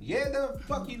scrolling. Yeah, the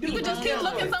fuck you do. You can just keep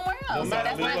looking somewhere else. No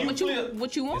That's not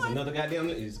what you want. It's another goddamn.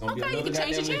 It's gonna be Okay, another you can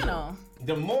change your goddamn channel.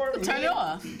 The more turn it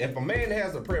off. If a man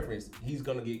has a preference, he's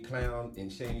gonna get clowned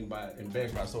and shamed by and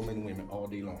bashed by so many women all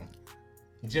day long,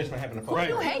 just for having a fuck.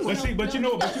 Right. But you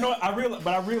know,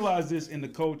 I realize this in the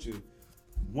culture.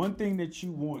 One thing that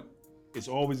you want is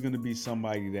always gonna be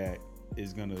somebody that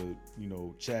is gonna,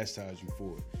 chastise you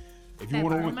for it. If you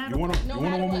want a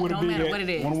woman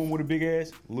with a big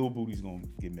ass, little booty's gonna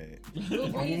get mad. A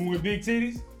woman with big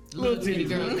titties, little titties.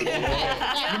 You know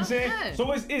what I'm saying?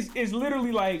 So it's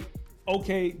literally like,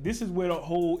 okay, this is where the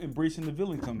whole embracing the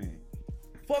villain come in.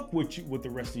 Fuck what the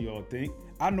rest of y'all think.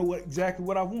 I know exactly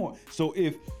what I want. So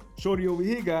if Shorty over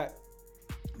here got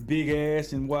big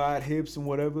ass and wide hips and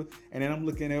whatever, and then I'm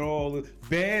looking at all the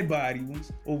bad body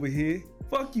ones over here.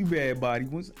 Fuck you, bad body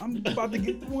ones. I'm about to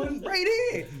get the one right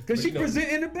here. Because she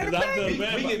presenting a better package.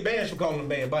 We get bashed for calling them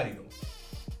bad body though.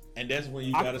 And that's when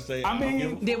you gotta say,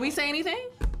 did we say anything?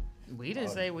 We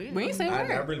didn't say we didn't say a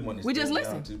word. I really want to we just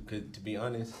listened. To be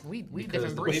honest. We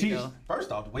different breeds though.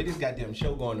 First off, the way this goddamn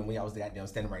show going and when I was goddamn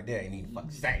standing right there, I ain't even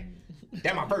fucking say.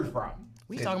 That's my first problem.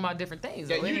 We talking about different things.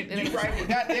 Yeah, you right. But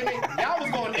goddamn it, y'all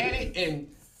was going at it and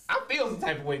I feel some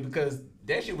type of way because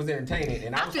that shit was entertaining,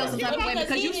 and I feel some type of way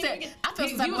because you said. I feel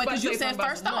some type of way because you said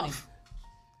first off.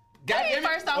 Got it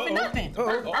first off and nothing.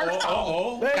 First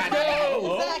off.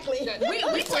 Exactly.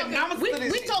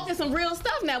 We talking some real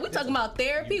stuff now. We talking about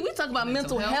therapy. We talking about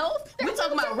mental health. We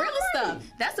talking about real stuff.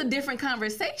 That's a different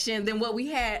conversation than what we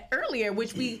had earlier,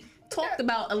 which we talked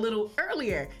about a little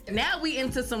earlier. Now we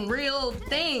into some real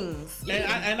things.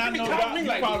 And I know you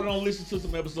probably don't listen to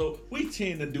some episodes. We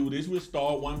tend to do this. We'll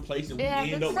start one place and we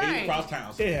end up across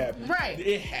town. It happens. Right.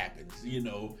 It happens,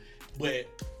 but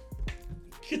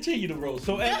continue to roll.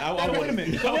 So wait a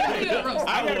minute.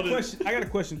 I got a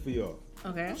question for y'all.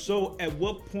 Okay. So at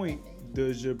what point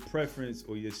does your preference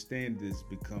or your standards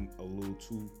become a little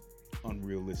too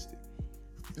unrealistic?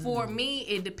 For me,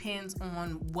 it depends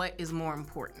on what is more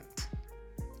important.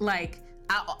 Like,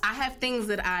 I have things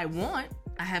that I want.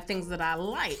 I have things that I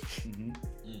like. Mm-hmm.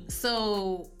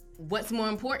 So what's more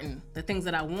important? The things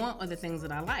that I want or the things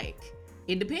that I like?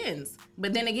 It depends.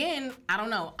 But then again, I don't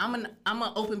know. I'm an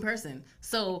open person.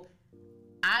 So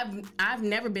I've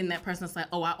never been that person that's like,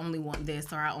 oh, I only want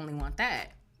this or I only want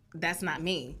that. That's not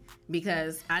me.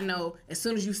 Because I know as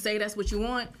soon as you say that's what you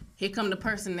want, here come the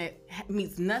person that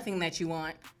meets nothing that you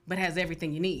want, but has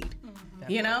everything you need.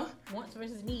 Mm-hmm. You know? Wants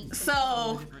versus needs.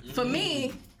 So for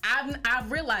me,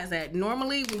 I've realized that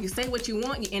normally when you say what you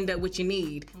want, you end up what you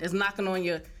need. That's knocking on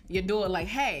your door like,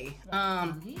 hey,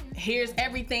 here's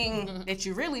everything that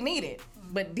you really needed,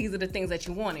 but these are the things that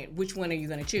you wanted. Which one are you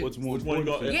gonna choose? Which one?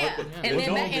 Yeah, and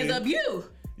then that ends up you.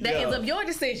 That ends up your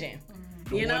decision.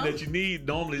 The one that you need,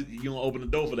 normally you don't open the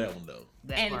door for that one though.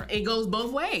 It goes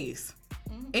both ways.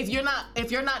 If you're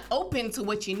not open to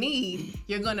what you need,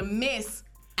 you're gonna miss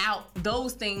out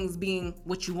those things being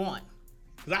what you want.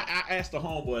 Cause I asked the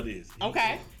homeboy this.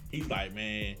 He's like,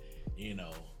 man,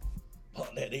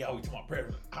 they always talk about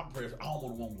preference. I don't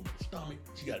want a woman with a stomach.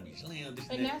 She gotta be slim. This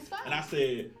and that's fine. And I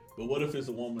said, but what if it's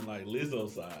a woman like Lizzo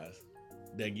size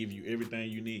that give you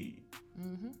everything you need?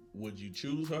 Mm-hmm. Would you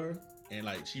choose her? And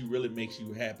like she really makes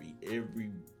you happy every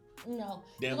No.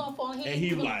 Then, Gonna fall, and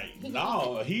he like,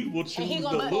 no, he will choose the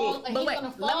gonna look. But wait,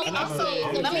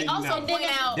 let me also point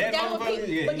out. That'll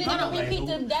repeat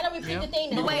the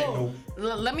thing. But wait,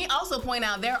 let me also point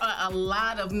out there are a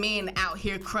lot of men out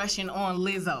here crushing on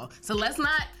Lizzo. So let's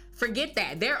not forget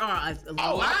that. There are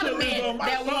a lot of men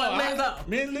that want Lizzo.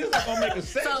 Me and Lizzo gonna make a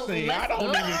sex scene. I don't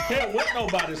even care what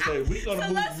nobody say. We gonna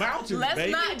move mountains, let's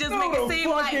baby. Let's not just make it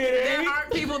seem like there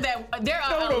aren't people that, there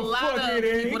are a lot of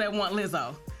people that want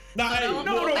Lizzo. Nah, hey, I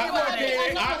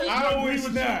agree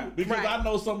with you because I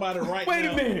know somebody right now. Wait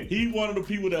a minute. He one of the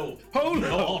people that hold on.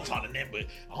 I'm talking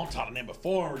them but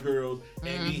foreign girls,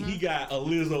 and he got a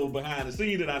Lizzo behind the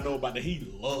scene that I know about that he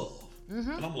love,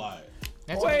 and I'm like.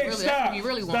 That's what you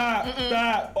really want.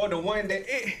 Stop. Or the one that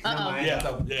Not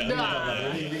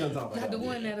the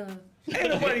one that Ain't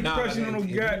nobody crushing on no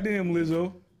goddamn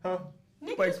Lizzo. Huh?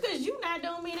 Niggas, cause you not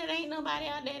don't mean it ain't nobody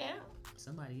out there that.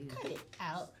 Somebody is. Cut it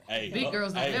out. Hey, big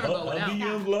girls don't never go without. He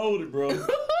loaded, bro.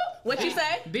 What you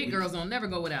say? Big girls don't never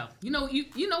go without. You know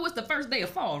what's the first day of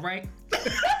fall, right? You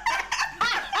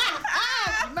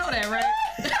know that, right?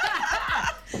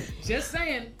 Just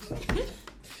saying.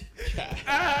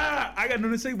 I got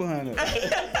nothing to say behind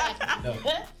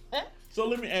that. So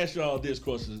let me ask y'all this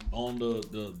question on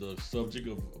the subject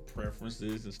of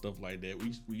preferences and stuff like that.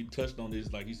 We touched on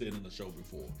this, like you said in the show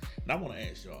before, and I want to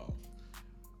ask y'all,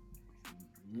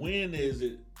 when is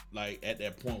it like at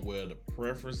that point where your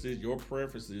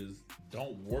preferences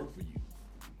don't work for you,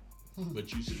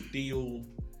 but you still,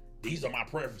 these are my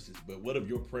preferences, but what if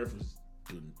your preference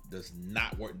does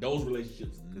not work? Those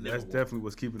relationships never That's work. Definitely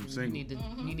what's keeping them single. You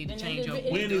need to change your.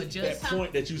 When is that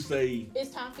point that you say,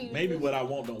 it's time for you maybe what I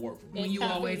want don't work for me? When you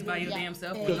always by your damn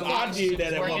self. Because I did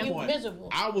that at one point. Miserable.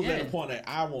 I was at a point that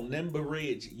I want nothing but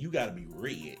red. You gotta be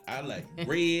red. I like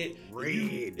red.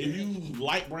 If you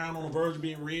light brown on the verge of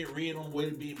being red on the way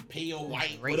to being pale,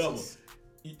 white, whatever.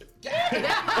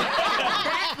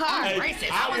 That part. Racist.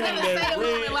 I was gonna say a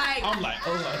woman like, I'm like,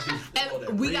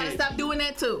 and we gotta stop doing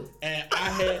that too. And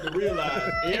I had to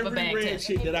realize every red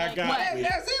chick that I got with.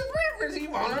 That's his preference. He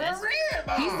wanted a red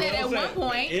ball. He said at one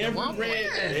point. Every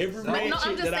red No, I'm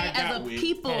chick just that I saying, as got a with.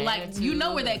 people, like, you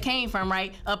know where that came from,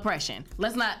 right? Oppression.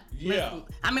 Let's not. Yeah.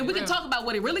 I mean, we can talk about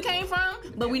what it really came from,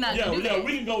 but we're not gonna do that.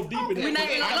 We can go deep in that. We're not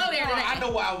gonna go there today. I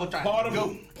know why I was trying Part to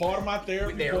go. of my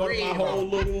therapy, part of my whole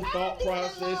little thought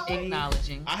process.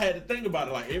 Acknowledging. I had to think about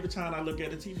it. Like every time I look at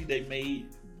the TV, they made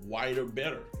whiter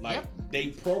better. Like they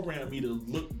programmed me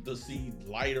to see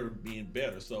lighter being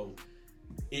better. So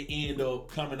it ended up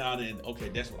coming out and okay,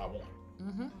 that's what I want.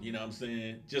 Mm-hmm. You know what I'm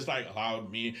saying? Just like I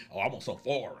want some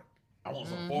foreign. I want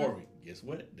some foreign. Guess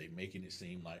what? They making it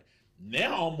seem like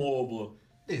now I'm more of a.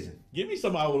 Listen, give me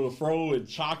somebody with a fro and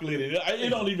chocolate. And it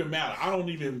don't even matter. I don't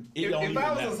even. If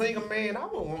I was a single man, I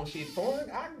wouldn't want shit foreign.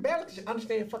 I barely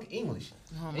understand fucking English.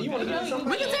 And you want to do something?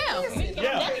 We can tell.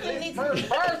 Yeah.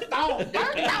 First off.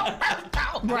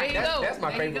 Right. That's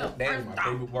my favorite. That's my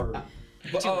favorite word.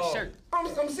 But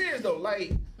I'm serious though.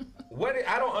 Like, what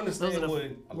I don't understand what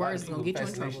a lot of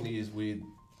people's fascination is with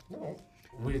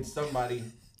somebody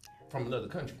from another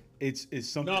country. It's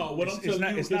something. No, what I'm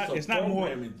telling you,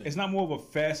 it's not more of a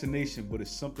fascination, but it's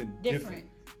something different.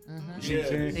 You know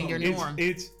what I'm saying? Your norm.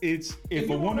 It's if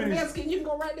a woman is, you can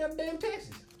go right down to damn Texas.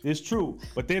 it's true,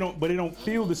 but they don't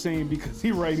feel the same because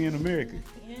he right here in America.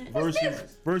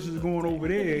 Versus going over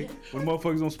there when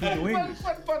motherfuckers don't speak no English.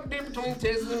 What's the fucking difference between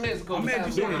Texas and Mexico? I'm mad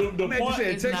you said It's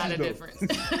Texas not a though. difference.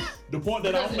 The point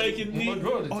that I'm making,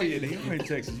 Oh yeah, they are in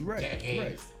Texas. You're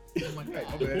right.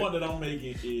 The point that I'm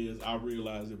making is I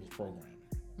realized it was programming.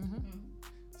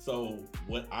 So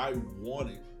what I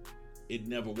wanted, it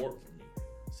never worked for me.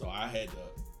 So I had to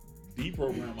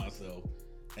deprogram myself,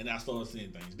 and I started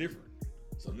seeing things different.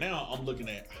 So now I'm looking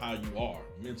at how you are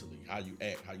mentally, how you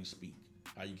act, how you speak,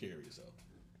 how you carry yourself.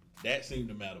 That seemed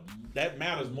to matter. That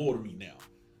matters more to me now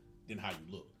than how you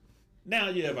look. Now,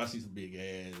 if I see some big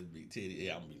ass, big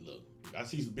titty, I'm gonna be looking. If I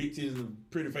see some big titties and a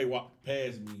pretty face walk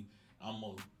past me, I'm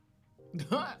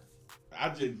gonna. I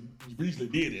just recently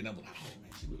did it, and I'm like, oh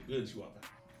man, she look good. She walked by.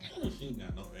 She ain't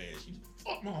got no ass. She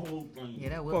fucked my whole thing. Yeah,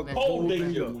 that Fuck was whole day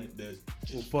thing just up. went there.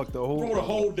 Well, fuck the whole. Throw the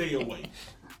whole day away.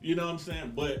 You know what I'm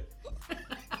saying? But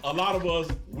a lot of us,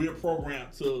 we're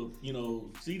programmed to,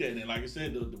 see that. And like I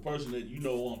said, the person that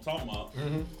what I'm talking about,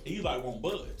 he's like won't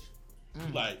budge.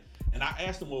 He's like, and I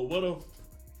asked him, well, what if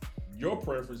your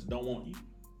preference don't want you?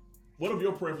 What if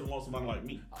your preference wants somebody like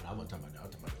me? Oh, I'm not talking about that. I'm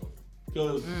talking about that.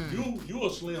 Because you a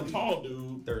slim, tall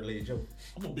dude. Third leg joke.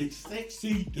 I'm a big,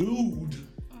 sexy dude.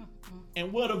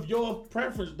 And what if your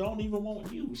preference don't even want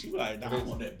you? She like, nah, I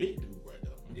want that big dude right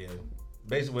there. Yeah.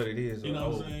 Basically what it is. You know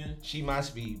what I'm saying? She my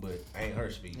speed, but I ain't her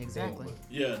speed. Exactly.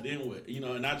 Yeah, then what? You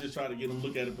know, and I just try to get them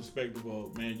look at the perspective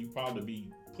of, man, you probably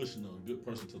be pushing a good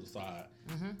person to the side,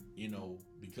 you know,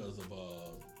 because of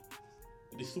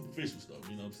this superficial stuff.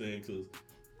 You know what I'm saying? Because,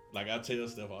 like I tell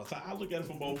Steph all the time, I look at it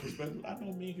from both perspectives. I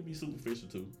know men can be superficial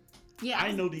too. Yeah,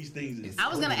 I know these things. I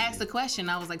was gonna ask the question.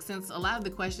 I was like, since a lot of the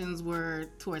questions were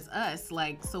towards us,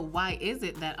 like, so why is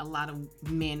it that a lot of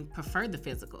men prefer the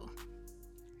physical?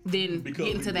 Then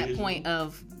getting to that point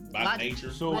of by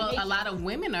nature. So a lot of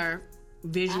women are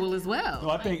visual as well. No,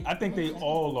 I think they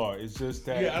all are. It's just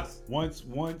that once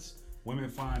women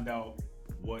find out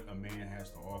what a man has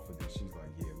to offer, then she's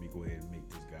like, yeah, let me go ahead and make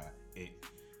this guy it.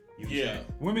 You know what I'm saying?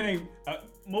 Women ain't.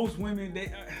 Most women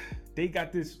they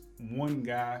got this one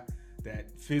guy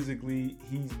that physically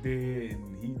he's there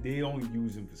and they only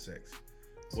use him for sex.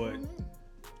 But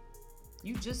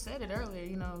you just said it earlier,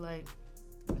 you know, like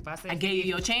if I say I gave you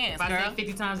your chance, if girl. I say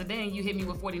 50 times a day and you hit me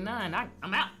with 49,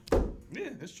 I'm out. Yeah,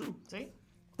 that's true. See?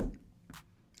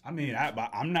 I mean,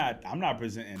 I'm not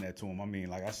presenting that to him. I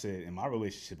mean, like I said, in my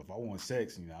relationship, if I want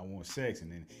sex, you know, I want sex,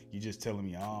 and then you just telling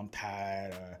me, oh, I'm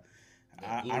tired.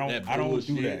 I don't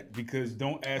do that because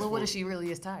don't ask. But what for, if she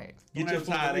really is tired? Get your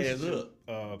tired ass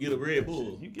up. Get a Red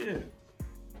Bull. You get it.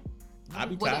 I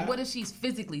be tired. What if she's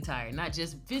physically tired? Not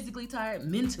just physically tired,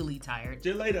 mentally tired.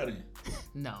 Just lay down then.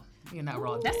 No, you're not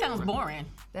wrong. That sounds boring.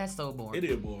 That's so boring. It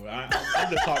is boring. I'm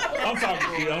just talking. I'm talking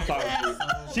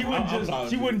shit.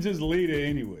 She wouldn't just lay there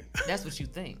anyway. That's what you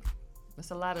think.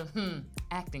 There's a lot of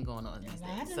acting going on these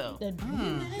days. So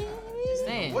just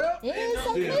saying. Well,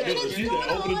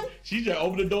 she just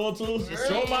opened the door to us.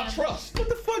 Show my trust. What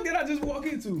the fuck did I just walk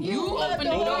into? You opened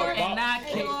the door and I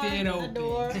kicked it open.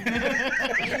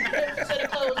 Should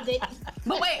have closed it.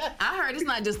 But wait, I heard it's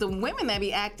not just the women that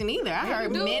be acting either. I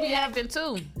heard men have acting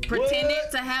too.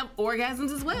 Pretended to have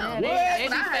orgasms as well. Yeah, they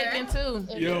be faking too.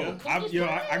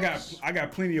 I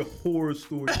got plenty of horror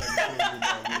stories.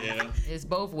 Yeah, it's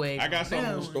both ways. I got some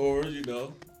of the stories, you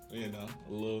know, a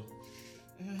little.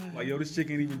 Like, yo, this chick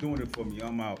ain't even doing it for me.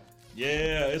 I'm out.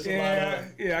 Yeah, it's a lot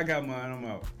of. Yeah, I got mine. I'm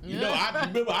out. You know, I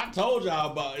remember I told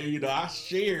y'all about, you know, I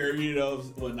shared, you know,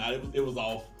 well, it was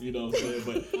off, you know what I'm saying?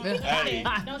 But hey,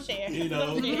 don't share. You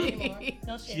know, don't share anymore.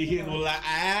 Don't share she hit me like,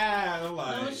 I'm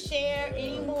like, don't share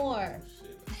anymore.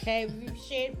 Okay, we've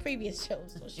shared previous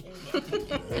shows, so share.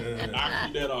 I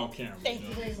keep that on camera. Thank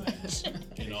you very much.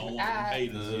 You know, I don't want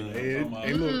haters. You know,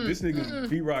 hey, look, this nigga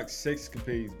B-Rock sex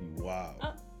capades be wild.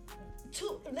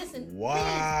 Listen.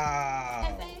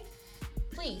 Wow.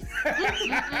 Please.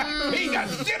 He got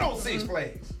shit on Six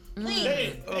Flags.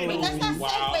 Please. Let's not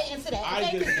segue into that.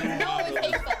 Okay? Because you know it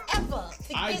takes forever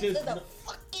to get to the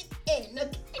fucking end.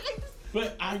 Okay?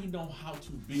 But I know how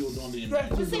to build on the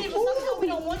imagination. But see, sometimes we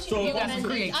don't want you to give us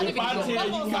creativity. If I tell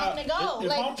you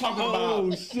if I'm talking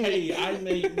about, hey, I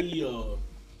made me a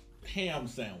ham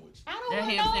sandwich. I don't that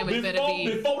ham sandwich better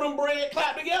be before them bread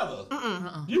clap together.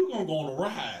 You gonna go on a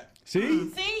ride.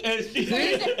 See? And it's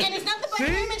nothing but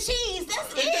ham and cheese.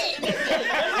 That's it.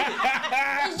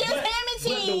 It's just ham and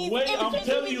cheese. But the way I'm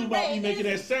telling you about me making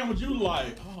that sandwich, you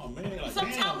like, oh man. Like,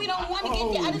 sometimes we don't want to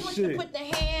get there. I just want you to put the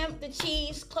ham, the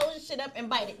cheese, close the shit up, and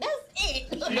bite it. That's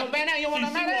it. No, man, now you want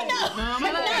to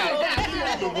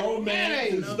the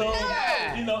romance and stuff.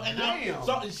 You know, and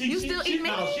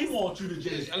she wants you to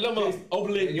just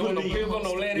open it. You want no pickle,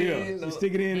 no lettuce. Just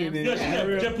stick it in and then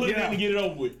just put it in and get it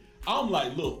over with. I'm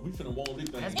like, look, we finna want this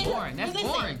thing. That's boring. That's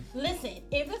boring. Listen,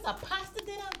 if it's a pasta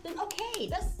dinner, then okay,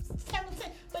 that's 7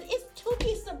 cents. But it's 2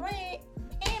 pieces of bread,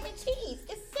 ham and cheese.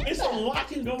 It's simple. It's a lot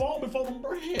can go on before them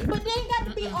bread. But they ain't got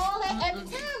to be all that every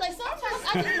time. Like sometimes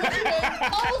I just want you to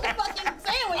close the fucking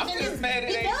sandwich and just be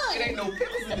done. It ain't no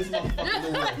pickles in this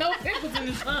motherfucker. No pickles in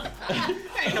this one.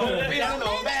 Ain't no pickles,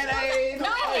 no mayonnaise.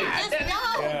 No, it's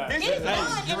done. It's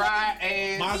done. Dry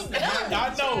ass. I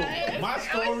know. My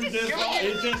story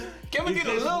Can we get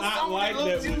a little not something like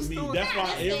that with me. That's why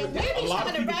a lot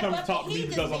of people come to talk to me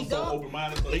because I'm so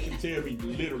open-minded, so they can tell me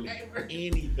literally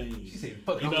anything.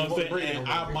 You know what I'm saying?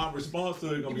 And my response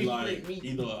to it gonna be like,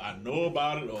 either I know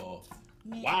about it or,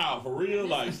 wow, for real,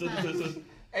 like,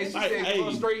 Hey, she said,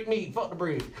 fuck straight meat, fuck the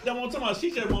bread. That's what I'm talking about.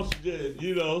 She just wants to just,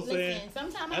 you know what I'm saying?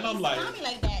 Sometimes and I'm like,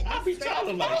 that. I be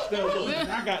telling like, look,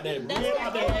 I got that bread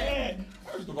out there, man.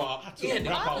 First of all, I took a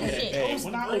wrap off that bag.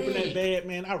 When I opened that bag,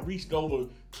 man, I reached over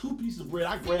 2 pieces of bread.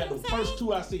 I grabbed the first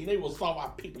 2 I seen. They were soft. I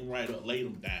picked them right up, laid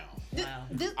them down. Wow.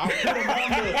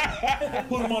 I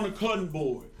put them on the cutting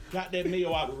board. Got that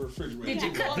meal out of the refrigerator. Did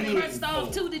you cut the crust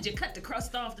off too? Did you cut the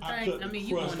crust off the thing? I mean,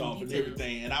 you crust off and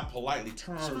everything, and I politely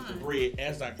turned the bread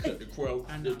as I cut the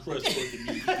crust.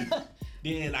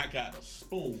 Then I got a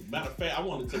spoon. Matter of fact, I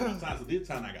wanted to take my time, so this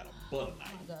time I got a butter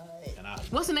knife. Oh, God. And I,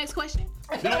 What's the next question?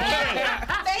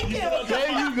 Thank you.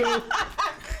 There you go.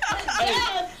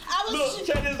 Look,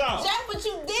 check this out. Jeff, but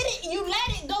you did it. You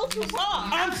let it go too far.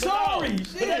 I'm sorry.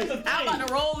 But that's the thing. I'm about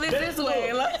to roll this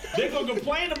way. They're going to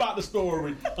complain about the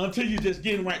story until you just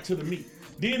get right to the meat.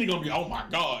 Then they're going to be, oh my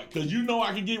God. Because you know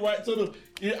I can get right to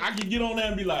I can get on there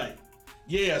and be like,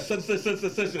 yeah, such. And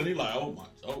he's like, oh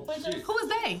shit. Who is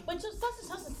they? But your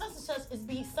such and such is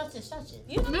be such and such.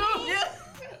 You know what I mean?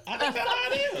 I think that's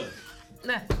how it is.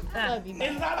 I love you,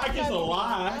 man. It's not like it's a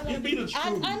lie. It be the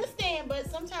truth. I understand, but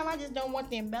sometimes I just don't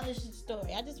want to embellish the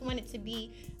story. I just want it to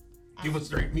be. Give us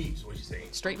straight meat, is what you're saying.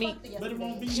 Straight meat. But it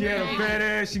won't be. She had a fat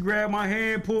ass. She grabbed my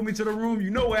hand, pulled me to the room.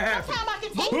 You know what happened. Sometimes I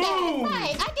can take Boom. that.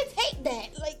 Right, I can take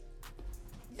that. Like.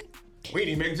 We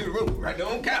didn't make it to the room, right there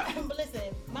on couch. But listen,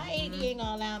 my AD ain't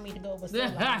gonna allow me to go with so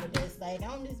long with this. Like,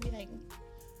 I'm just be like,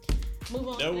 move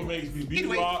on. That what makes me be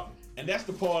rock, and that's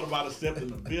the part about accepting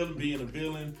the villain, being a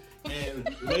villain. And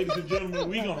ladies and gentlemen,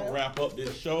 we gonna wrap up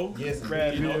this show. Yes,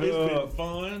 Wrap you know, it it's up.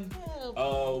 been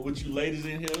fun. With you ladies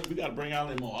in here, we gotta bring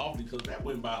out more often because that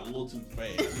went by a little too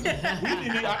fast.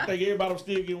 I think everybody was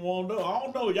still getting warmed up. I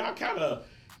don't know, y'all kind of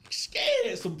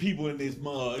scared some people in this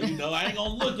mug. You know, I ain't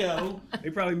gonna look at them.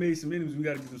 They probably made some enemies. We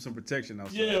got to give them some protection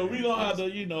outside. Yeah, we gonna have to.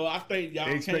 You know, I think y'all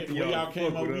expecting y'all to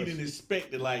came fuck on. with We us. didn't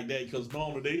expect it like that because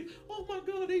normally they, oh my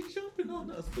God, they jumping on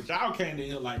us. But y'all came in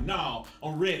here like, no,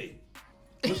 I'm ready.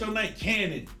 What's your name?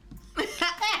 Cannon.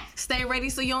 Stay ready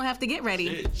so you don't have to get ready.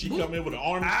 Shit, she come in with an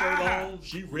army shirt on.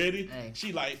 She ready. Hey.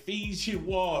 She like feeds you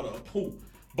water. Boom,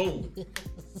 boom.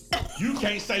 You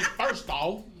can't say first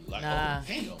off. Like, Nah. oh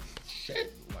damn,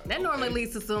 shit. Like, That normally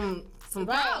leads to some Right,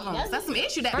 problems. That's some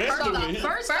issue. That That's first the off, way-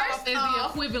 First off is the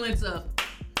equivalent of.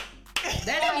 That's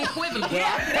the equivalent.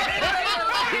 Well,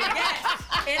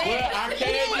 It well, is. I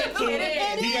can't get to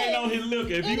it. He ain't on his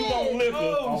liquor. If he was on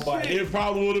liquor, it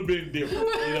probably would have been different.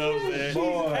 You know what I'm saying?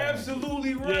 She's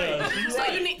absolutely right. Yeah, she So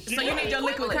right. you need, She so you right. need your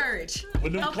liquid courage.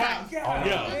 With them Okay. claps. God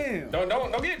Yeah. damn.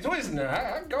 Don't get twisted now.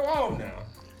 I go on now.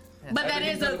 But that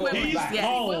is the equivalent. He's Yes.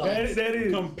 calm That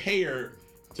is. compared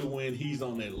to when he's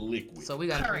on that liquid. So we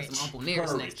gotta bring Courage. some Uncle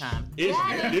Nearest Courage. next time. It's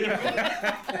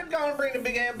different. They're gonna bring the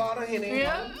big ass bottle in there.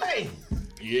 Yeah. Hey.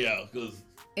 Yeah, because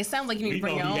It sounds like you need we to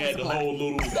bring know your he own had the supply. whole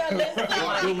little,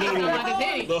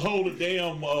 the whole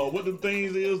damn, what them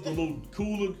things is, the little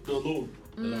cooler, the little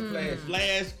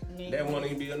flask. That won't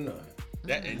even be enough.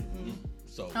 That,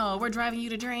 so, Oh, we're driving you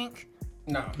to drink?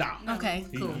 No. nah. Okay,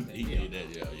 cool. He did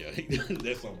that, yeah.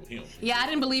 That's on him. Yeah, I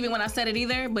didn't believe it when I said it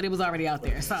either, but it was already out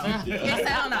there. So it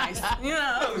sounds nice. You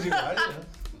know.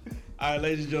 All right,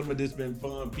 ladies and gentlemen, this been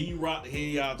fun. B-Rock, the head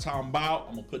y'all talking about.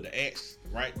 I'm going to put the X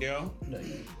right there.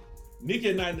 Nikki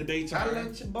at night in the I daytime.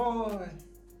 let your boy.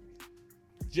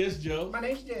 Just Joe. My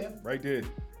name's Jeff. Right there,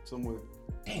 somewhere.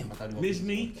 Damn, I thought you were Miss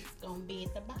Neek. It's gonna be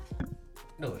at the bottom.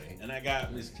 No, it ain't. And I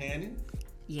got Miss Cannon.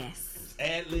 Yes.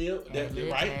 Adlib. That's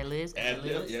Ad-lib, right. ad-libs, Adlib.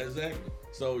 ad-libs. Yeah, exactly.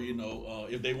 So, you know,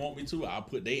 if they want me to, I'll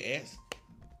put their ass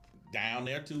down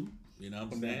there too. You know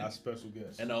what I'm saying? Our special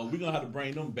guest. And we're going to have to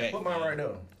bring them back. Put mine right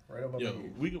up. Right up Yo,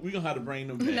 here. we going to have to bring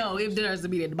them back. No, it deserves to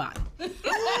be at the bottom.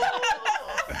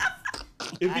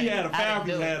 If he had a I didn't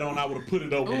Falcons do it. hat on, I would have put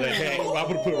it over that hat. I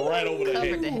would have put it right over the Over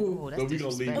hat. the- Ooh, that's So we're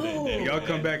going to leave it at that. Y'all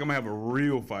come back, I'm gonna have a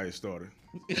real fire starter.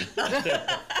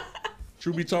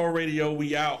 True Be Told Radio,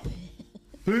 we out.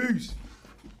 Peace.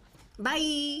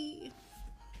 Bye.